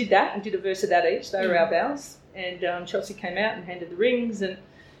 So we did that and did a verse of that each. They were our vows. And Chelsea came out and handed the rings, and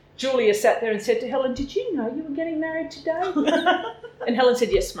Julia sat there and said to Helen, did you know you were getting married today? And Helen said,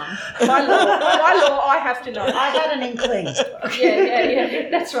 yes, Mum. By law, I have to know. I had an inkling. Yeah,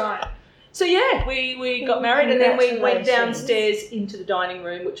 that's right. So, we got married, and then we went downstairs into the dining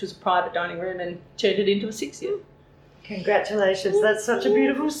room, which was a private dining room, and turned it into a 6-year. Congratulations. That's such a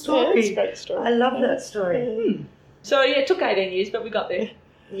beautiful story. Yeah, it's a great story. I love that story. So, it took 18 years, but we got there.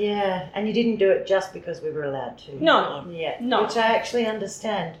 Yeah, and you didn't do it just because we were allowed to. No. Yeah, no. Which I actually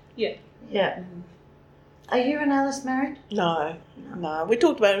understand. Yeah. Yeah. Are you and Alice married? No. We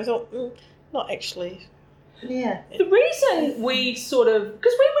talked about it and we thought, not actually. Yeah. The reason we because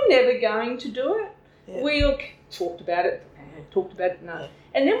we were never going to do it, we all talked about it, no.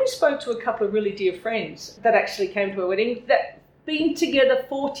 And then we spoke to a couple of really dear friends that actually came to our wedding, that been together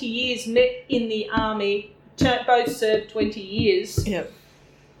 40 years, met in the army, both served 20 years. Yeah.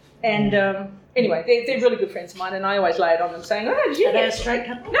 And anyway, they're really good friends of mine, and I always lay it on them saying, did you Are they a straight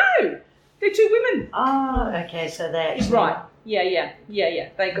couple? No, they're 2 women. Oh, okay, so they actually... Right, yeah.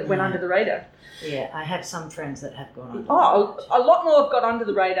 They went under the radar. Yeah, I have some friends that have gone under. A lot more have got under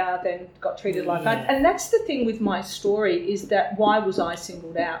the radar than got treated like that. And that's the thing with my story, is that why was I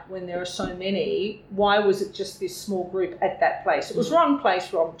singled out when there are so many? Why was it just this small group at that place? It was wrong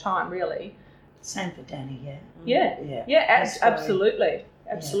place, wrong time, really. Same for Danny, Yeah, absolutely.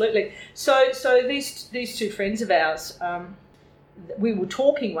 Absolutely. So these 2 friends of ours, we were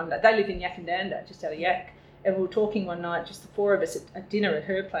talking one night. They live in Yakandanda, just out of Yak, and we were talking one night, just the 4 of us at dinner at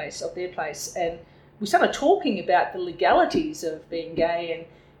their place, and we started talking about the legalities of being gay. And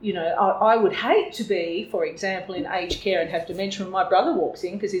you know, I would hate to be, for example, in aged care and have dementia, and my brother walks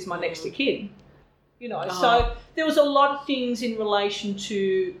in because he's my next of kin. You know, so there was a lot of things in relation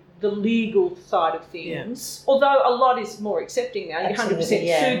to the legal side of things, although a lot is more accepting now. You're 100%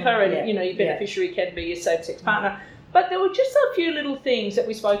 super, and you know, your beneficiary can be your same-sex partner. But there were just a few little things that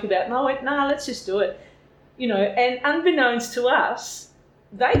we spoke about, and I went, let's just do it. You know, and unbeknownst to us,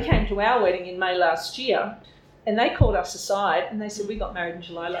 they came to our wedding in May last year, and they called us aside, and they said, we got married in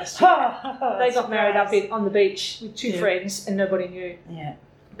July last year. They got married up on the beach with 2 friends, and nobody knew. Yeah.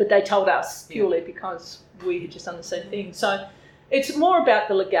 But they told us purely because we had just done the same thing. So it's more about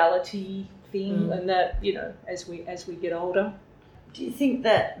the legality thing, and that, you know, as we get older. Do you think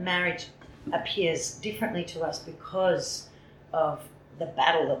that marriage appears differently to us because of the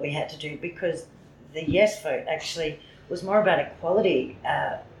battle that we had to do? Because the yes vote actually was more about equality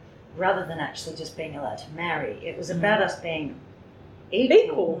rather than actually just being allowed to marry. It was about us being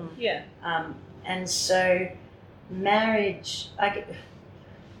equal. Yeah. And so marriage,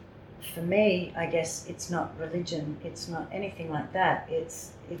 for me, I guess it's not religion, it's not anything like that.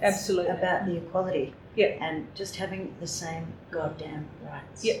 It's absolutely about the equality. Yeah. And just having the same goddamn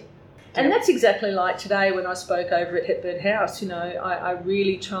rights. Yeah. And that's exactly like today when I spoke over at Hepburn House. You know, I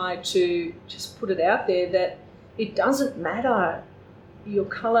really tried to just put it out there that it doesn't matter your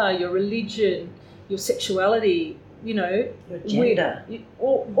colour, your religion, your sexuality, you know. Your gender.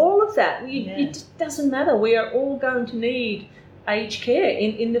 All of that. It doesn't matter. We are all going to need aged care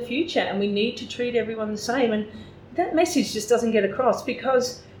in the future, and we need to treat everyone the same. And that message just doesn't get across,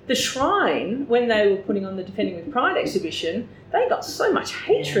 because the Shrine, when they were putting on the Defending with Pride exhibition, they got so much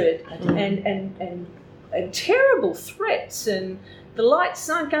hatred and terrible threats, and the lights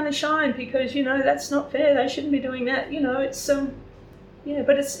aren't going to shine because, you know, that's not fair, they shouldn't be doing that. You know, it's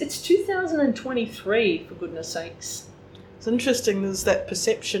but it's 2023, for goodness sakes. It's interesting, there's that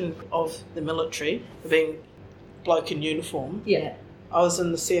perception of the military being bloke in uniform. Yeah. I was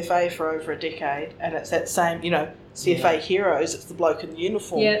in the CFA for over a decade, and it's that same, CFA heroes, it's the bloke in the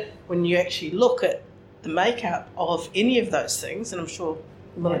uniform. Yeah. When you actually look at the makeup of any of those things, and I'm sure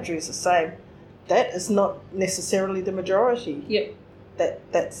the military is the same, that is not necessarily the majority. Yep.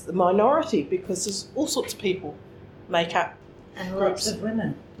 That's the minority, because there's all sorts of people make up And groups. lots of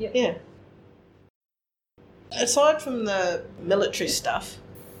women. Yep. Yeah. Aside from the military stuff,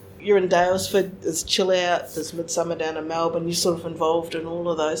 you're in Dalesford, there's Chill Out, there's Midsummer down in Melbourne, you're sort of involved in all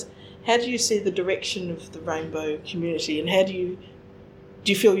of those. How do you see the direction of the rainbow community, and how do you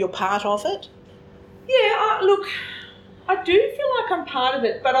feel you're part of it? Yeah, look, I do feel like I'm part of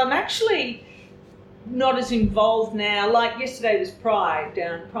it, but I'm actually not as involved now. Like yesterday was Pride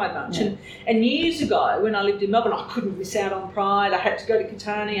March, and years ago when I lived in Melbourne, I couldn't miss out on Pride. I had to go to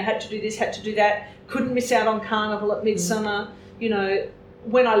Catania, I had to do this, had to do that. Couldn't miss out on Carnival at Midsummer.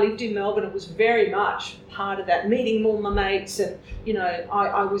 When I lived in Melbourne, it was very much part of that, meeting all my mates, and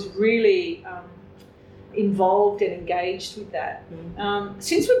I was really involved and engaged with that.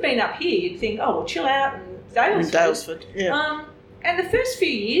 Since we've been up here, you'd think, oh, well, Chill Out and Dalesford, yeah. And the first few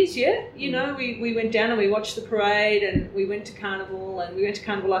years, we went down and we watched the parade, and we went to Carnival, and we went to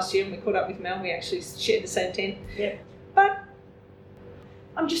Carnival last year, and we caught up with Mel, and we actually shared the same tent. Yeah. But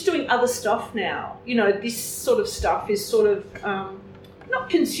I'm just doing other stuff now. This sort of stuff is sort of not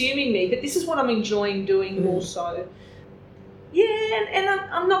consuming me, but this is what I'm enjoying doing more so. Yeah, and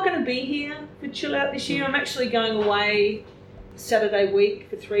I'm not going to be here for Chill Out this year. I'm actually going away Saturday week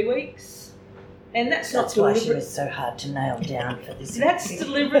for 3 weeks. And that's why deliberate. she was so hard to nail down for this. That's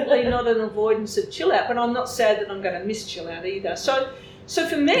deliberately not an avoidance of Chill Out, but I'm not sad that I'm going to miss Chill Out either. So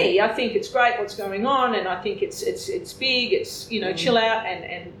for me, I think it's great what's going on, and I think it's big. It's Chill Out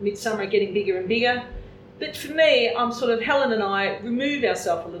and Midsummer are getting bigger and bigger. But for me, I'm sort of, Helen and I remove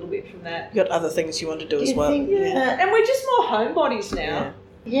ourselves a little bit from that. You've got other things you want to do as well. And we're just more homebodies now.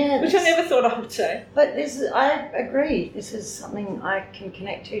 Yeah, which I never thought I would say. But I agree. This is something I can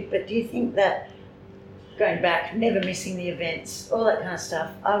connect to. But do you think that going back, never missing the events, all that kind of stuff,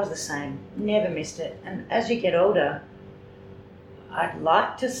 I was the same. Never missed it. And as you get older, I'd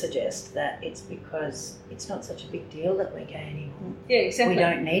like to suggest that it's because it's not such a big deal that we're gay anymore. Yeah, exactly. We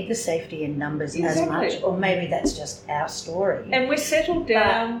don't need the safety in numbers as much, or maybe that's just our story. And we're settled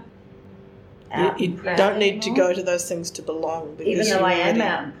down. You don't need to go to those things to belong. Even though I am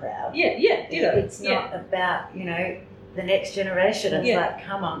out and proud. Yeah. It's not about, the next generation. It's like,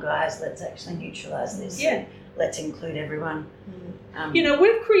 come on, guys, let's actually neutralise this. Yeah. Let's include everyone.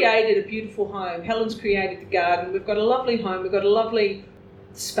 We've created a beautiful home. Helen's created the garden. We've got a lovely home. We've got a lovely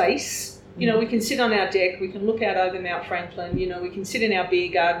space. We can sit on our deck. We can look out over Mount Franklin. We can sit in our beer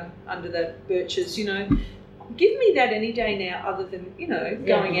garden under the birches. Give me that any day now, other than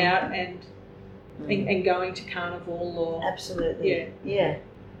going out and going to Carnival or absolutely. Yeah.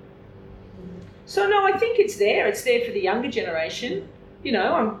 So no, I think it's there. It's there for the younger generation.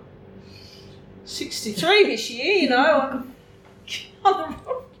 I'm 63 this year. I'm on the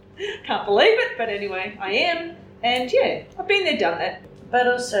can't believe it, but anyway, I am. And I've been there, done that. But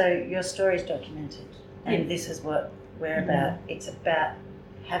also, your story is documented, and this is what we're about. It's about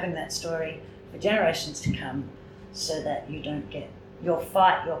having that story for generations to come, so that you don't get your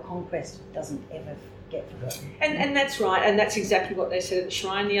fight, your conquest doesn't ever get forgotten. And that's right, and that's exactly what they said at the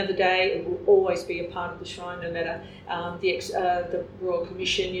Shrine the other day. It will always be a part of the Shrine, no matter the Royal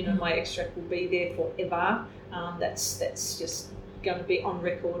Commission. My extract will be there forever. That's just going to be on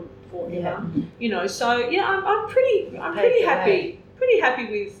record forever. So I'm pretty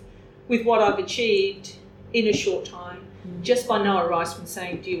happy with what I've achieved in a short time, just by Noah Riceman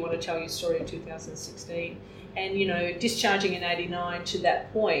saying, do you want to tell your story of 2016? And discharging in 89 to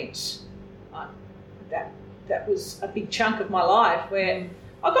that point, that was a big chunk of my life where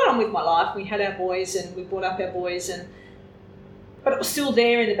I got on with my life. We had our boys and we brought up our boys, but it was still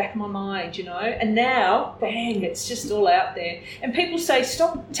there in the back of my mind, and now, bang, it's just all out there. And people say,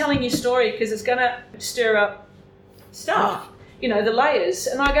 stop telling your story because it's going to stir up stuff, the layers.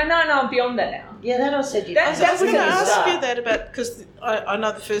 And I go, no, I'm beyond that now. Yeah, that I said you. I was going to ask you that about, because I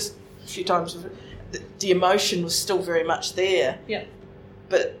know the first few times the emotion was still very much there. Yeah.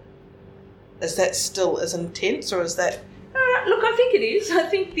 But is that still as intense, or is that... Look, I think it is. I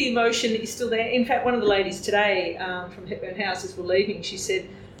think the emotion is still there. In fact, one of the ladies today from Hepburn House, as we're leaving, she said,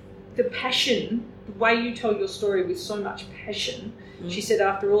 the passion, the way you tell your story with so much passion, she said,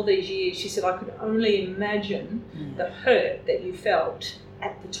 after all these years, she said, I could only imagine the hurt that you felt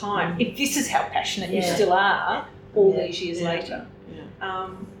at the time. If this is how passionate you still are all these years later.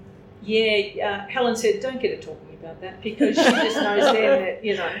 Helen said, don't get her talking about that, because she just knows then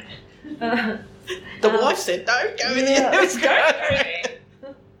that, The wife said, don't go in there. Don't go there.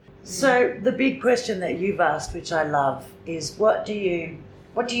 So the big question that you've asked, which I love, is what do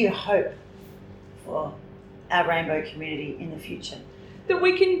you hope for our rainbow community in the future? That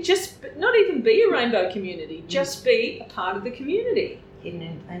we can just not even be a rainbow community, just be a part of the community. Hidden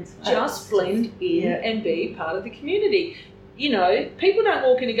in plain sight. Just blend in and be part of the community. You know, people don't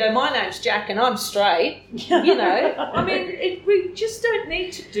walk in and go, my name's Jack and I'm straight. You know, I mean, we just don't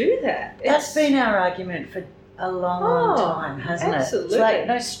need to do that. That's been our argument for a long time, hasn't absolutely. it? It's like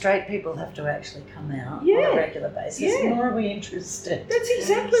no straight people have to actually come out on a regular basis, nor are we interested. That's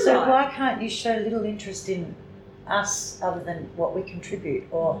exactly right. So why can't you show little interest in us other than what we contribute?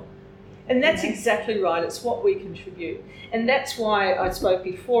 And that's exactly right. It's what we contribute. And that's why I spoke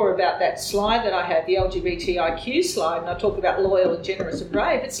before about that slide that I had, the LGBTIQ slide, and I talk about loyal and generous and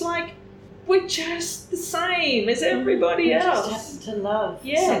brave. It's like we're just the same as everybody else. We just happen to love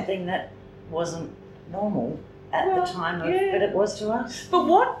something that wasn't normal at the time, but it was to us. But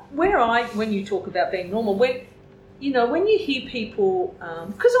when you talk about being normal, when you hear people,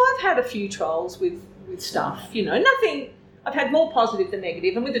 because I've had a few trolls with stuff, nothing. I've had more positive than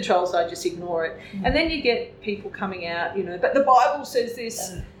negative, and with the trolls, I just ignore it. And then you get people coming out, but the Bible says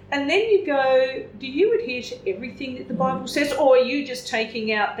this, and then you go, do you adhere to everything that the Bible says, or are you just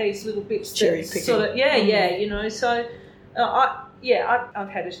taking out these little bits? Cherry picking. So I've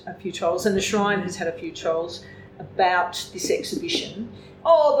had a few trolls, and the Shrine has had a few trolls about this exhibition.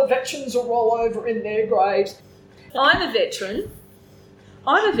 Oh, the veterans will roll over in their graves. I'm a veteran,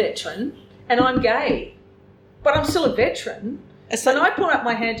 and I'm gay. But I'm still a veteran, and I put up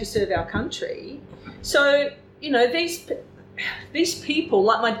my hand to serve our country. So, these people,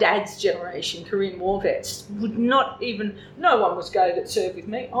 like my dad's generation, Korean War vets, would not even, no one was gay that served with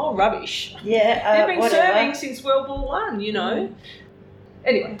me. Oh, rubbish. Yeah, they've been serving since World War One,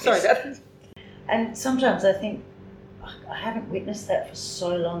 Anyway, sorry about that. And sometimes I think, I haven't witnessed that for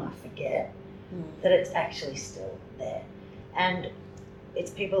so long, I forget that it's actually still there. And it's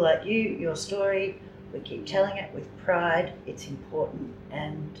people like you, your story. We keep telling it with pride. It's important,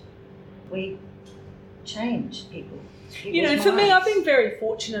 and we change people. For me, I've been very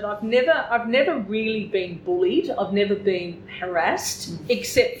fortunate. I've never really been bullied. I've never been harassed,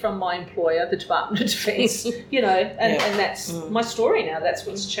 except from my employer, the Department of Defence. And that's my story now. That's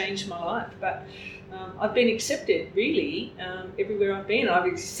what's changed my life. But I've been accepted really everywhere I've been. I've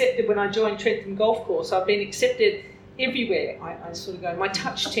accepted when I joined Trentham Golf Course. I've been accepted everywhere. I sort of go, my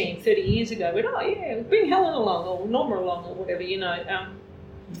touch team 30 years ago went, bring Helen along or Norma along or whatever,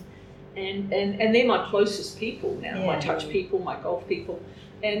 and they're my closest people now, my touch people, my golf people.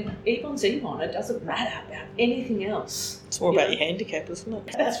 And Yvonne's Yvonne, it doesn't matter about anything else. It's more about your handicap, isn't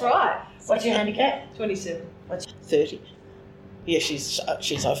it? That's right. What's your handicap? 27. What's 30. Yeah, she's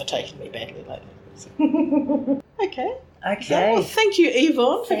overtaken me badly lately. Okay. Well, thank you,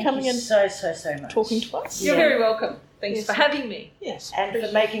 Yvonne, for coming in so much. Talking to us. You're very welcome. Thanks for having me. Yes. And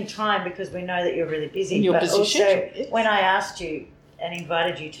for making time, because we know that you're really busy. And you're but busy also, schedule, when I asked you and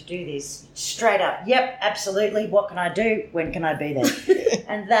invited you to do this, straight up, yep, absolutely, what can I do? When can I be there?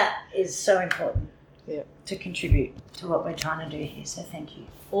 And that is so important to contribute to what we're trying to do here. So thank you.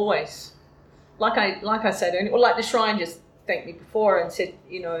 Always. Like I said, like the Shrine just thanked me before and said,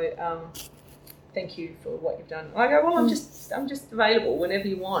 thank you for what you've done. I go, well, I'm just available whenever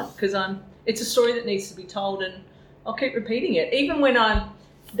you want, because it's a story that needs to be told, and I'll keep repeating it. Even when I'm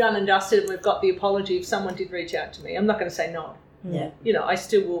done and dusted and we've got the apology, if someone did reach out to me, I'm not going to say no. Yeah. I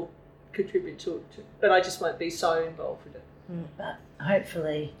still will contribute to it, but I just won't be so involved with it. But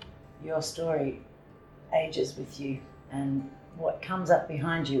hopefully your story ages with you, and what comes up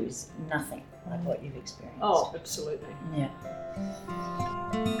behind you is nothing like what you've experienced. Oh, absolutely. Yeah.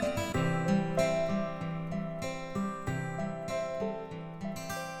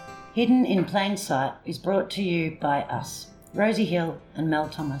 Hidden in Plain Sight is brought to you by us, Rosie Hill and Mel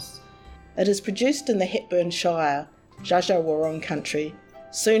Thomas. It is produced in the Hepburn Shire, Jaja-Warong country,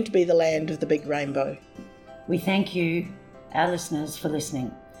 soon to be the land of the big rainbow. We thank you, our listeners, for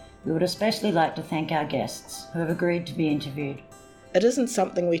listening. We would especially like to thank our guests who have agreed to be interviewed. It isn't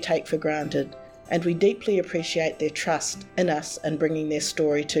something we take for granted, and we deeply appreciate their trust in us and bringing their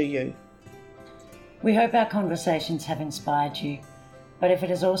story to you. We hope our conversations have inspired you, but if it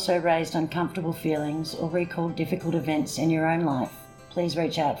has also raised uncomfortable feelings or recalled difficult events in your own life, please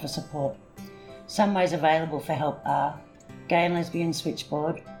reach out for support. Some ways available for help are Gay and Lesbian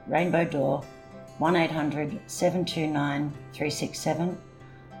Switchboard, Rainbow Door, 1-800-729-367.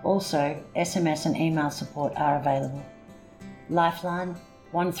 Also, SMS and email support are available. Lifeline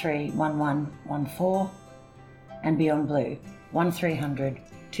 131114 and Beyond Blue 1300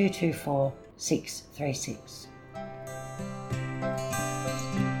 224 636.